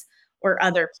 circumstance, or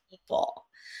other people?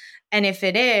 And if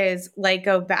it is, like,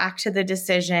 go back to the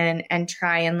decision and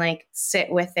try and like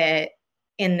sit with it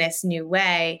in this new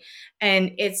way.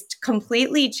 And it's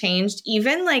completely changed.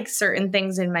 Even like certain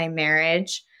things in my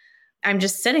marriage, I'm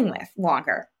just sitting with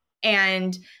longer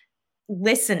and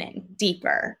listening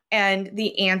deeper. And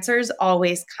the answers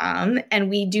always come. And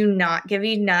we do not give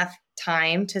enough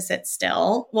time to sit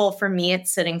still. Well, for me,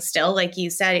 it's sitting still. Like you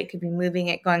said, it could be moving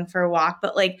it, going for a walk,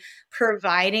 but like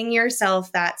providing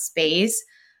yourself that space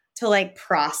to like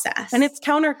process. And it's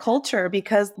counterculture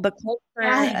because the culture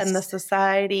and the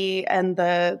society and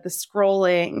the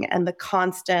scrolling and the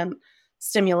constant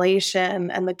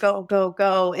stimulation and the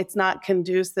go, it's not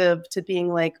conducive to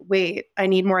being like, wait, I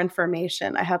need more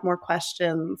information. I have more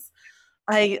questions.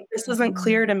 This isn't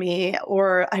clear to me,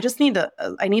 or I just need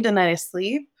I need a night of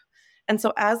sleep. And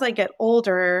so as I get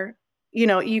older, you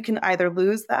know, you can either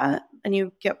lose that and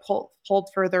you get pulled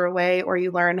further away, or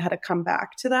you learn how to come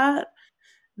back to that.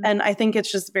 And I think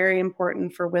it's just very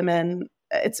important for women.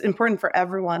 It's important for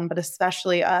everyone, but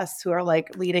especially us who are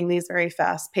like leading these very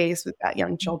fast pace. We've got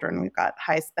young children. We've got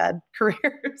high sped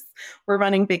careers. We're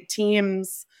running big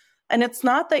teams. And it's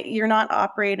not that you're not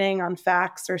operating on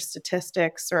facts or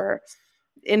statistics or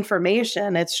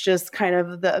information. It's just kind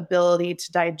of the ability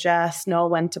to digest, know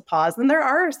when to pause. And there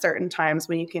are certain times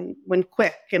when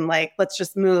quick and like, let's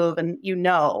just move and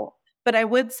But I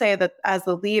would say that as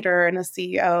a leader and a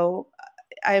CEO,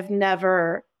 I've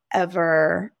never,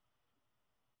 ever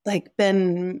like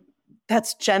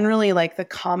that's generally like the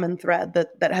common thread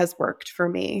that has worked for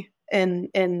me in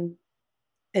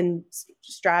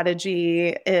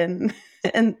strategy, in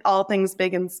all things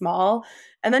big and small.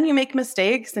 And then you make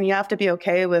mistakes and you have to be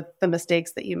okay with the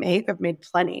mistakes that you make. I've made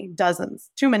plenty, dozens,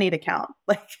 too many to count.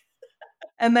 Like,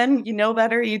 and then you know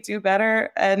better, you do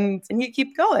better, and you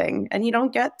keep going, and you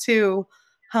don't get too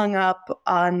hung up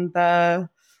on the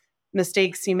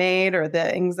mistakes you made or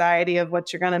the anxiety of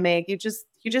what you're going to make. You just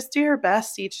do your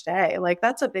best each day. Like,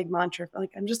 that's a big mantra.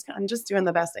 Like, I'm just doing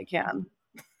the best I can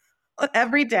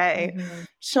every day,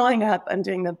 showing up and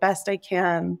doing the best I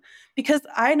can. Because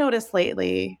I noticed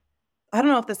lately, I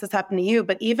don't know if this has happened to you,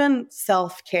 but even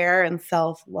self-care and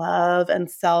self-love and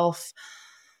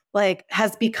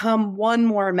has become one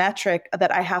more metric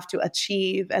that I have to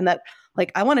achieve, and that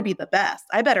like, I want to be the best.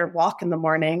 I better walk in the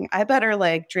morning. I better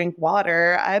like drink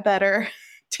water. I better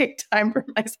take time for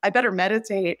myself. I better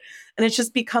meditate. And it's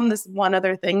just become this one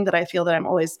other thing that I feel that I'm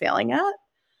always failing at.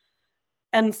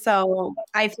 And so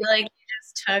I feel like you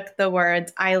just took the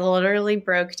words I literally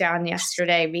broke down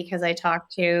yesterday, because I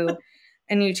talked to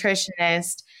a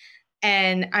nutritionist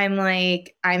and I'm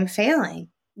like, I'm failing.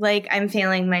 Like, I'm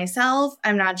failing myself.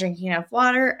 I'm not drinking enough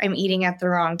water. I'm eating at the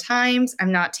wrong times.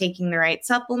 I'm not taking the right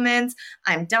supplements.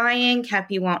 I'm dying.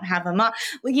 Kepi won't have a mom.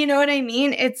 Well, you know what I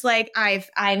mean? It's like,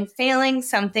 I'm failing.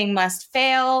 Something must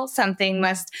fail. Something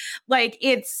must, like,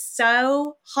 it's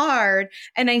so hard.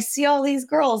 And I see all these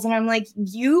girls and I'm like,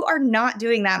 you are not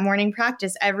doing that morning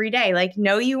practice every day. Like,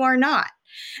 no, you are not.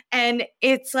 And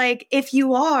it's like, if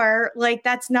you are, like,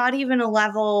 that's not even a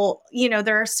level,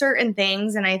 there are certain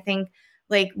things. And I think,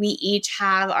 like, we each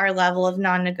have our level of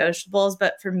non-negotiables.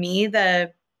 But for me,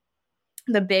 the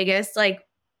biggest like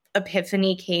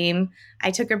epiphany came,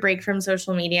 I took a break from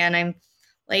social media and I'm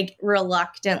like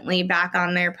reluctantly back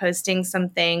on there posting some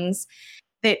things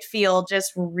that feel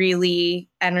just really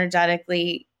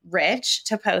energetically rich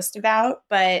to post about.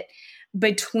 But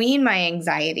between my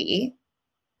anxiety,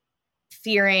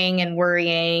 fearing and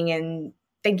worrying and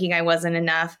thinking I wasn't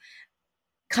enough,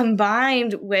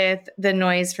 combined with the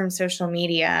noise from social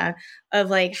media of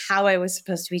like how I was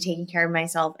supposed to be taking care of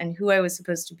myself and who I was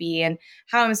supposed to be and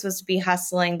how I'm supposed to be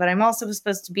hustling, but I'm also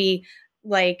supposed to be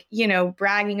like,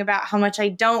 bragging about how much I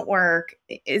don't work,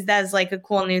 is that's like a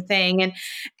cool new thing.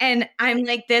 And I'm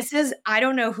like, I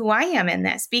don't know who I am in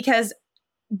this, because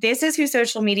this is who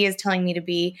social media is telling me to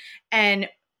be. And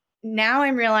now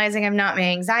I'm realizing I'm not my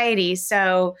anxiety.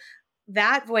 So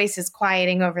that voice is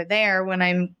quieting over there when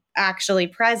I'm actually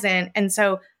present. And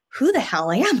so who the hell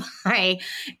am I?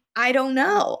 I don't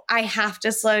know. I have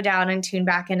to slow down and tune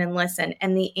back in and listen.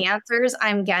 And the answers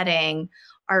I'm getting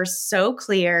are so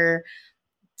clear,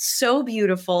 so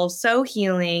beautiful, so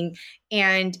healing.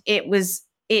 And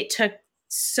it took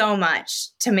so much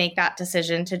to make that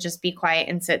decision to just be quiet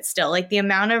and sit still. Like, the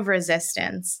amount of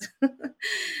resistance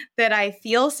that I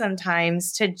feel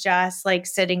sometimes to just like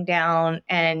sitting down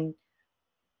and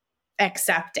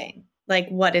accepting like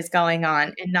what is going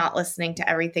on and not listening to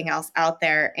everything else out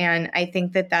there. And I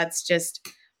think that that's just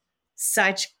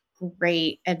such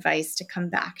great advice to come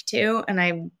back to. And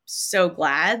I'm so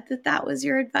glad that that was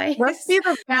your advice. Let's be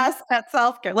the best at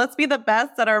self-care. Let's be the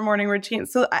best at our morning routine.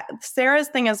 So Sarah's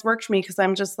thing has worked for me, because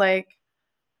I'm just like,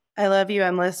 I love you.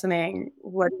 I'm listening.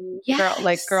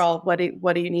 Girl, what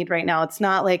do you need right now? It's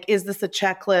not like, is this a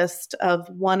checklist of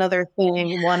one other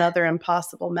thing, one other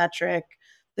impossible metric?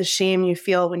 The shame you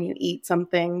feel when you eat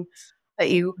something that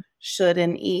you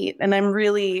shouldn't eat. And I'm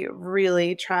really,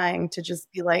 really trying to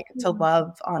just be like, to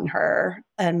love on her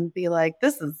and be like,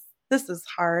 this is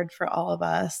hard for all of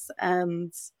us.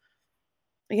 And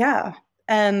yeah.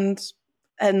 And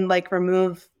like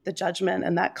remove the judgment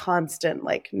and that constant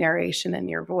like narration in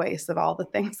your voice of all the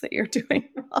things that you're doing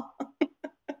wrong.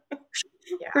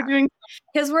 Yeah.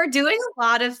 Because we're doing a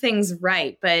lot of things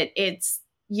right, but it's,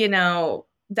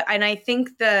 and I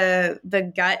think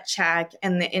the gut check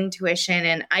and the intuition,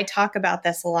 and I talk about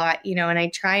this a lot, and I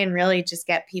try and really just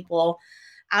get people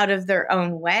out of their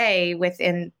own way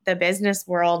within the business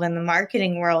world and the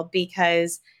marketing world,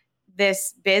 because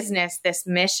this business, this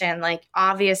mission, like,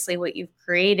 obviously what you've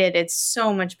created, it's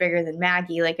so much bigger than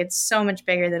Maggie. Like, it's so much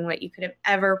bigger than what you could have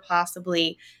ever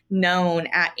possibly known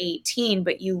at 18,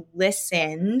 but you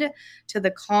listened to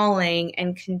the calling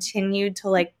and continued to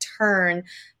like turn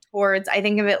towards, I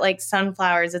think of it like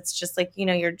sunflowers. It's just like,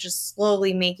 you're just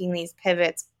slowly making these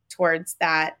pivots towards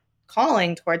that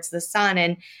calling towards the sun.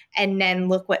 And then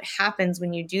look what happens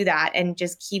when you do that and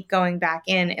just keep going back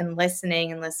in and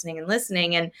listening and listening and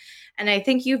listening. And I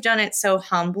think you've done it so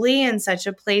humbly in such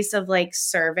a place of like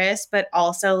service, but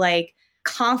also like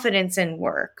confidence in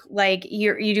work. Like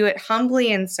you do it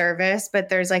humbly in service, but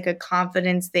there's like a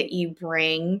confidence that you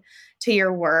bring to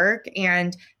your work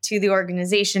and to the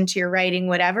organization, to your writing,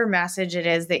 whatever message it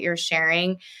is that you're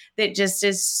sharing, that just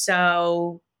is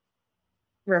so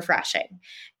refreshing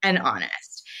and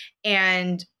honest.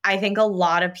 And I think a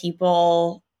lot of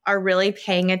people are really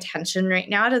paying attention right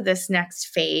now to this next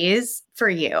phase for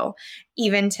you.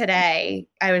 Even today,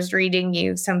 I was reading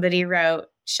you, somebody wrote,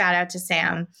 shout out to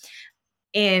Sam,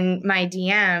 in my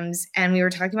DMs, and we were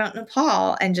talking about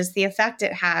Nepal and just the effect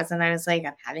it has. And I was like,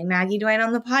 I'm having Maggie Doyne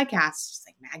on the podcast. She's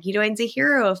like, Maggie Doyne's a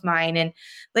hero of mine. And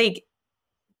like,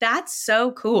 that's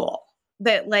so cool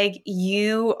that like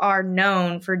you are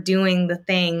known for doing the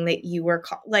thing that you were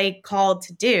called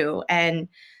to do. And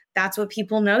that's what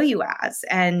people know you as.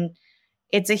 And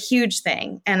it's a huge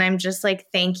thing. And I'm just like,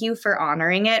 thank you for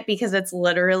honoring it, because it's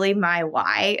literally my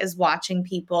why, is watching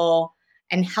people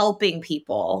and helping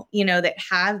people, you know, that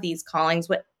have these callings,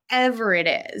 whatever it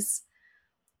is,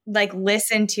 like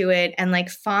listen to it and like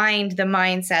find the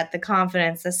mindset, the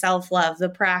confidence, the self-love, the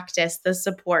practice, the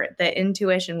support, the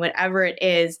intuition, whatever it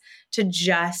is, to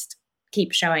just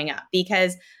keep showing up.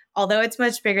 Because although it's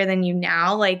much bigger than you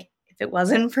now, like if it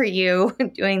wasn't for you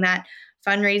doing that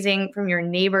fundraising from your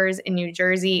neighbors in New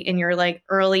Jersey in your like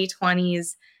early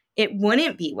 20s, it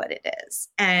wouldn't be what it is.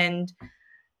 And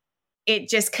it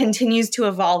just continues to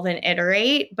evolve and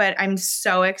iterate, but I'm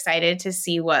so excited to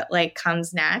see what like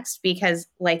comes next, because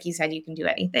like you said, you can do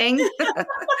anything.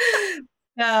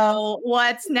 So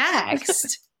what's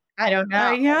next? I don't know.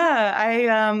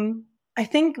 I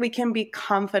think we can be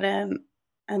confident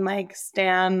and like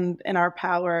stand in our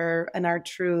power and our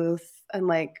truth and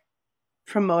like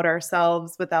promote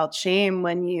ourselves without shame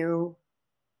when you've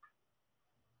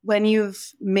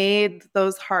made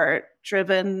those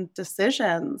heart-driven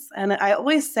decisions. And I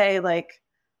always say, like,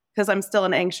 because I'm still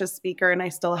an anxious speaker and I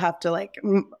still have to like,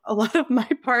 a lot of my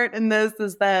part in this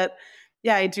is that,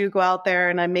 yeah, I do go out there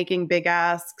and I'm making big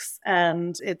asks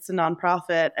and it's a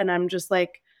nonprofit. And I'm just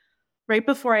like, right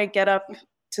before I get up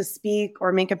to speak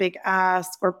or make a big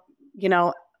ask or, you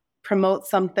know, promote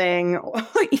something,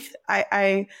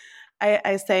 I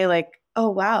say like, oh,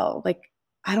 wow, like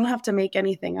I don't have to make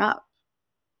anything up.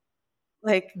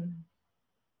 Like,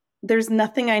 there's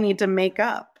nothing I need to make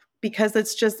up, because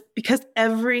it's just because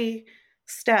every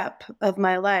step of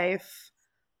my life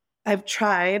I've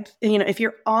tried, you know, if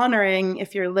you're honoring,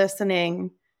 if you're listening,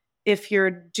 if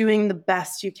you're doing the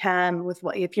best you can with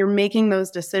if you're making those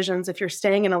decisions, if you're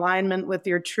staying in alignment with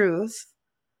your truth,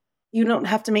 you don't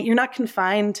have to you're not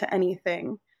confined to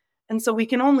anything. And so we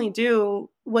can only do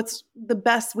what's the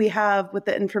best we have with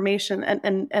the information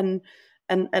and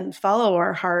follow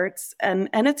our hearts. And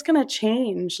it's going to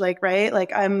change. Like, right.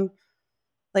 Like I'm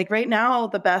like right now,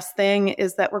 the best thing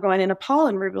is that we're going to Nepal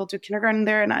and we're able to do kindergarten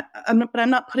there. And I'm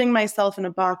not putting myself in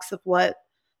a box of what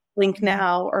Blink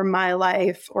Now or My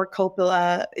Life or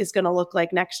Coppola is going to look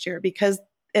like next year, because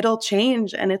it'll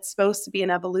change and it's supposed to be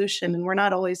an evolution and we're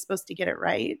not always supposed to get it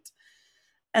right.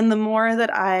 And the more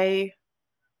that I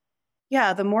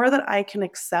can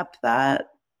accept that,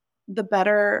 the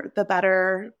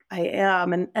better I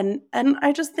am. And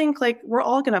I just think like we're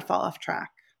all going to fall off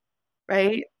track,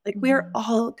 right? Like we are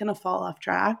all going to fall off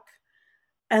track.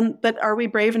 But are we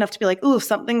brave enough to be like, ooh,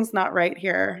 something's not right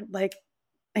here. Like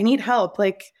I need help.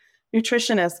 Like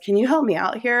nutritionist, can you help me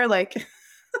out here? Like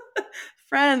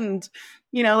friend,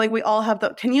 you know, like we all have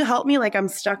can you help me? Like I'm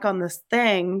stuck on this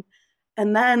thing.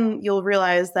 And then you'll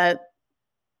realize that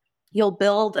you'll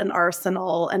build an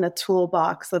arsenal and a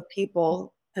toolbox of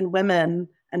people and women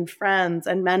and friends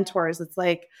and mentors. It's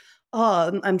like,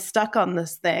 oh, I'm stuck on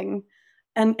this thing,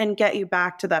 and get you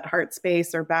back to that heart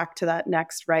space or back to that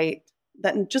next right,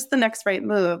 just the next right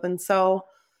move. And so,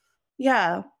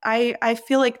 yeah, I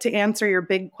feel like to answer your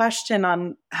big question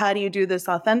on how do you do this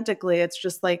authentically, it's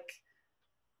just like,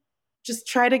 just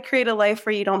try to create a life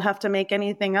where you don't have to make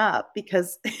anything up,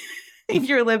 because if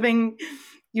you're living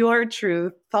your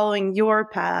truth, following your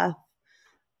path,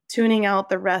 tuning out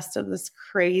the rest of this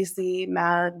crazy,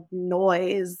 mad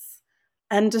noise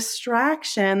and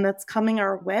distraction that's coming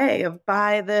our way of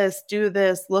buy this, do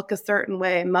this, look a certain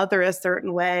way, mother a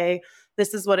certain way.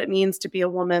 This is what it means to be a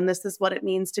woman. This is what it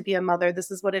means to be a mother. This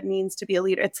is what it means to be a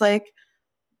leader. It's like,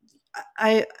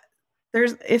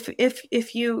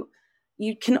 if you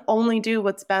can only do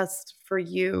what's best for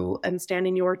you and stand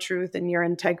in your truth and your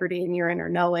integrity and your inner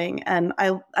knowing. And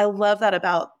I love that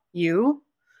about you.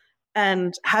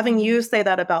 And having you say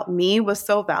that about me was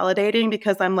so validating,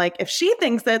 because I'm like, if she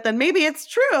thinks it, then maybe it's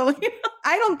true.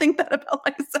 I don't think that about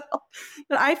myself,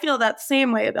 but I feel that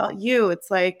same way about you.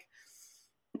 It's like,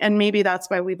 and maybe that's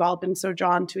why we've all been so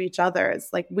drawn to each other. It's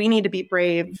like, we need to be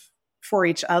brave for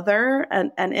each other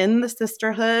and in the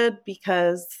sisterhood,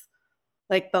 because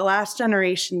like the last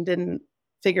generation didn't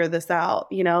figure this out,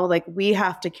 like we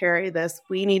have to carry this.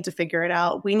 We need to figure it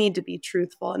out. We need to be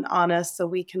truthful and honest so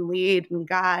we can lead and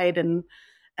guide and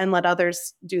let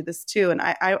others do this too. And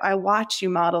I watch you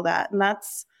model that. And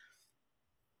that's,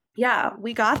 yeah,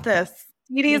 we got this.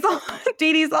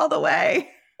 DD's all the way.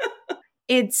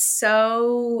 It's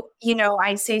so,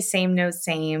 I say same, no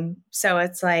same. So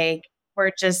it's like,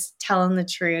 we're just telling the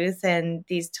truth, and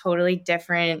these totally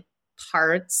different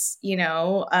parts,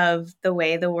 of the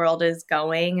way the world is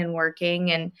going and working.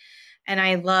 And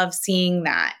I love seeing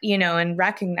that, and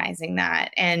recognizing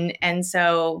that. And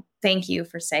so thank you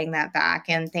for saying that back,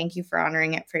 and thank you for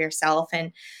honoring it for yourself.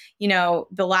 And, the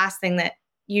last thing that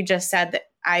you just said that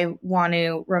I want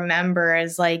to remember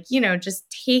is like, just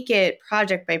take it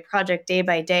project by project, day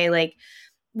by day. Like,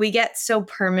 we get so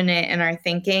permanent in our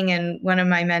thinking. And one of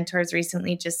my mentors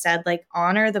recently just said, like,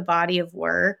 honor the body of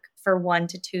work for 1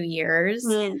 to 2 years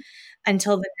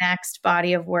until the next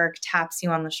body of work taps you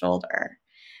on the shoulder.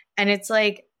 And it's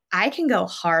like, I can go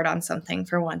hard on something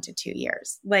for 1 to 2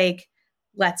 years. Like,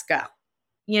 let's go,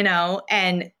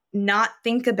 and not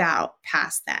think about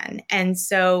past then. And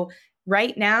so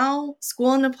right now,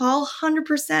 school in Nepal,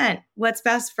 100%. What's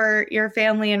best for your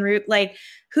family and root? Like,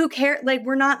 who cares? Like,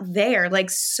 we're not there. Like,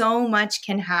 so much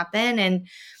can happen. And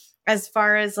as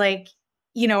far as like,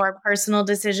 our personal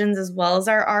decisions as well as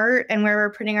our art and where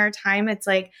we're putting our time, it's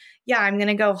like, yeah, I'm going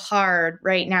to go hard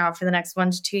right now for the next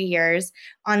 1 to 2 years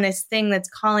on this thing that's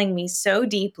calling me so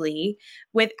deeply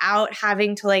without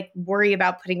having to like worry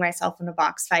about putting myself in a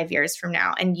box 5 years from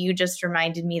now. And you just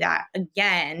reminded me that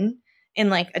again in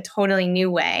like a totally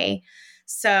new way.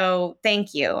 So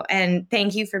thank you. And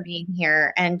thank you for being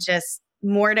here, and just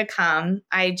more to come.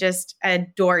 I just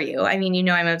adore you. I mean,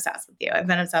 I'm obsessed with you. I've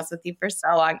been obsessed with you for so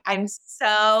long. I'm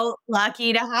so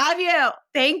lucky to have you.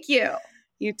 Thank you.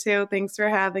 You too. Thanks for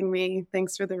having me.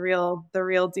 Thanks for the real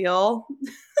deal.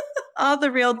 Oh, the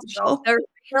real deal. The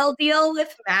real deal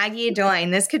with Maggie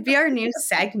Doyne. This could be our new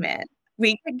segment.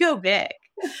 We could go big.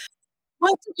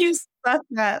 What did you suck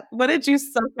at? What did you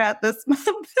suck at this month?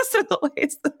 These are the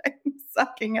ways that I'm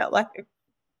sucking at life.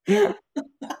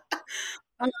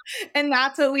 And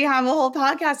that's what we have a whole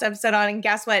podcast episode on. And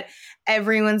guess what?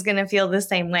 Everyone's going to feel the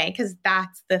same way, because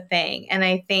that's the thing. And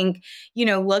I think,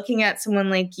 looking at someone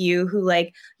like you who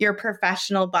like your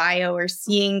professional bio, or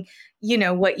seeing,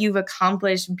 what you've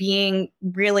accomplished being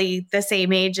really the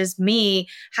same age as me,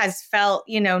 has felt,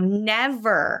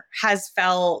 never has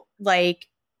felt like,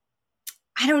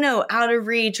 I don't know, out of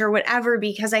reach or whatever,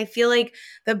 because I feel like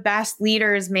the best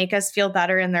leaders make us feel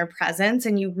better in their presence.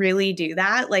 And you really do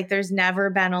that. Like, there's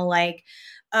never been a like,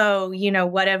 oh,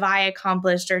 what have I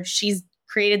accomplished? Or she's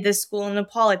created this school in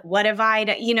Nepal. Like, what have I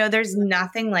done? There's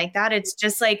nothing like that. It's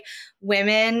just like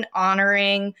women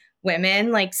honoring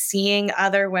women, like seeing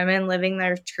other women living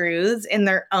their truths in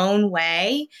their own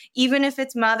way, even if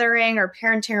it's mothering or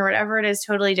parenting or whatever it is,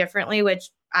 totally differently, which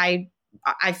I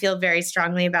feel very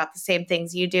strongly about the same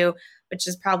things you do, which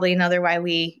is probably another why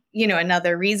we,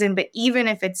 another reason. But even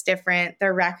if it's different,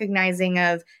 they're recognizing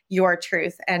of your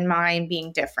truth and mine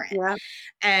being different. Yeah.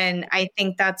 And I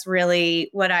think that's really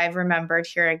what I've remembered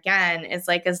here again, is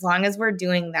like, as long as we're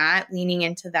doing that, leaning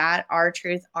into that, our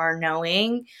truth, our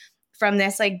knowing, from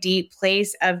this like deep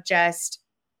place of just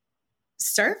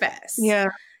service. Yeah.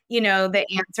 The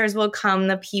answers will come,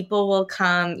 the people will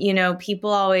come,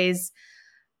 people always,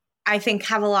 I think,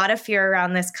 have a lot of fear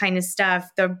around this kind of stuff.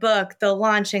 The book, the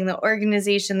launching, the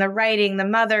organization, the writing, the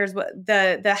mothers,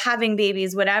 the having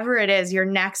babies, whatever it is, your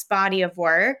next body of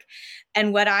work.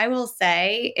 And what I will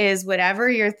say is, whatever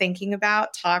you're thinking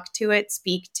about, talk to it,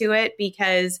 speak to it,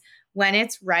 because when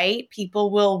it's right,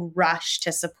 people will rush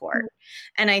to support.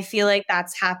 And I feel like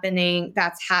that's happening.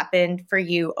 That's happened for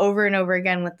you over and over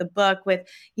again with the book, with,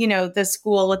 the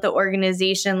school, with the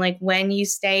organization. Like, when you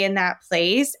stay in that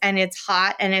place and it's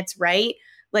hot and it's right,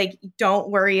 like, don't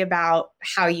worry about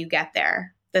how you get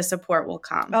there. The support will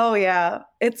come. Oh yeah.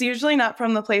 It's usually not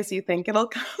from the place you think it'll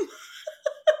come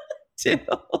too.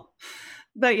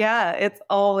 But yeah, it's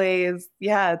always,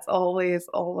 always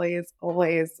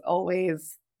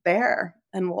there,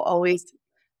 and we'll always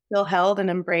feel held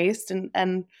and embraced,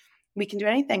 and we can do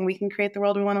anything. We can create the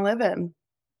world we want to live in.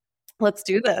 Let's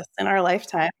do this in our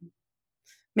lifetime.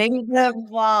 Maybe live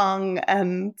long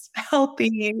and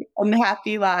healthy and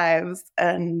happy lives,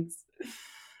 and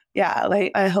yeah,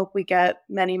 like I hope we get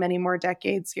many, many more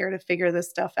decades here to figure this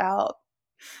stuff out.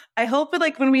 I hope that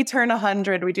like when we turn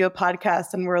 100, we do a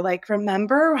podcast and we're like,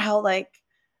 remember how like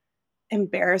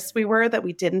embarrassed we were that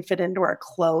we didn't fit into our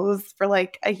clothes for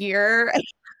like a year?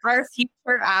 Our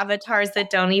future avatars that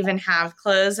don't even have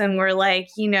clothes, and we're like,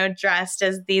 you know, dressed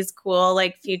as these cool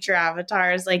like future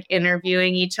avatars, like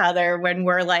interviewing each other when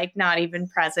we're like not even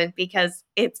present, because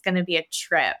it's going to be a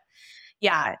trip.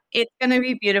 Yeah, it's going to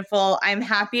be beautiful. I'm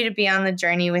happy to be on the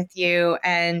journey with you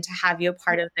and to have you a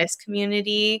part of this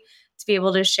community, to be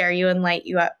able to share you and light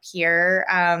you up here.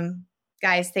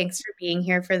 Guys, thanks for being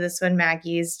here for this one.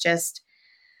 Maggie's just,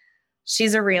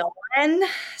 she's a real one.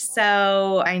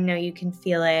 So I know you can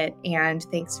feel it. And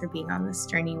thanks for being on this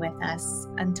journey with us.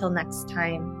 Until next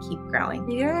time, keep growing.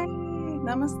 Yay.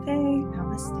 Namaste.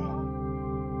 Namaste.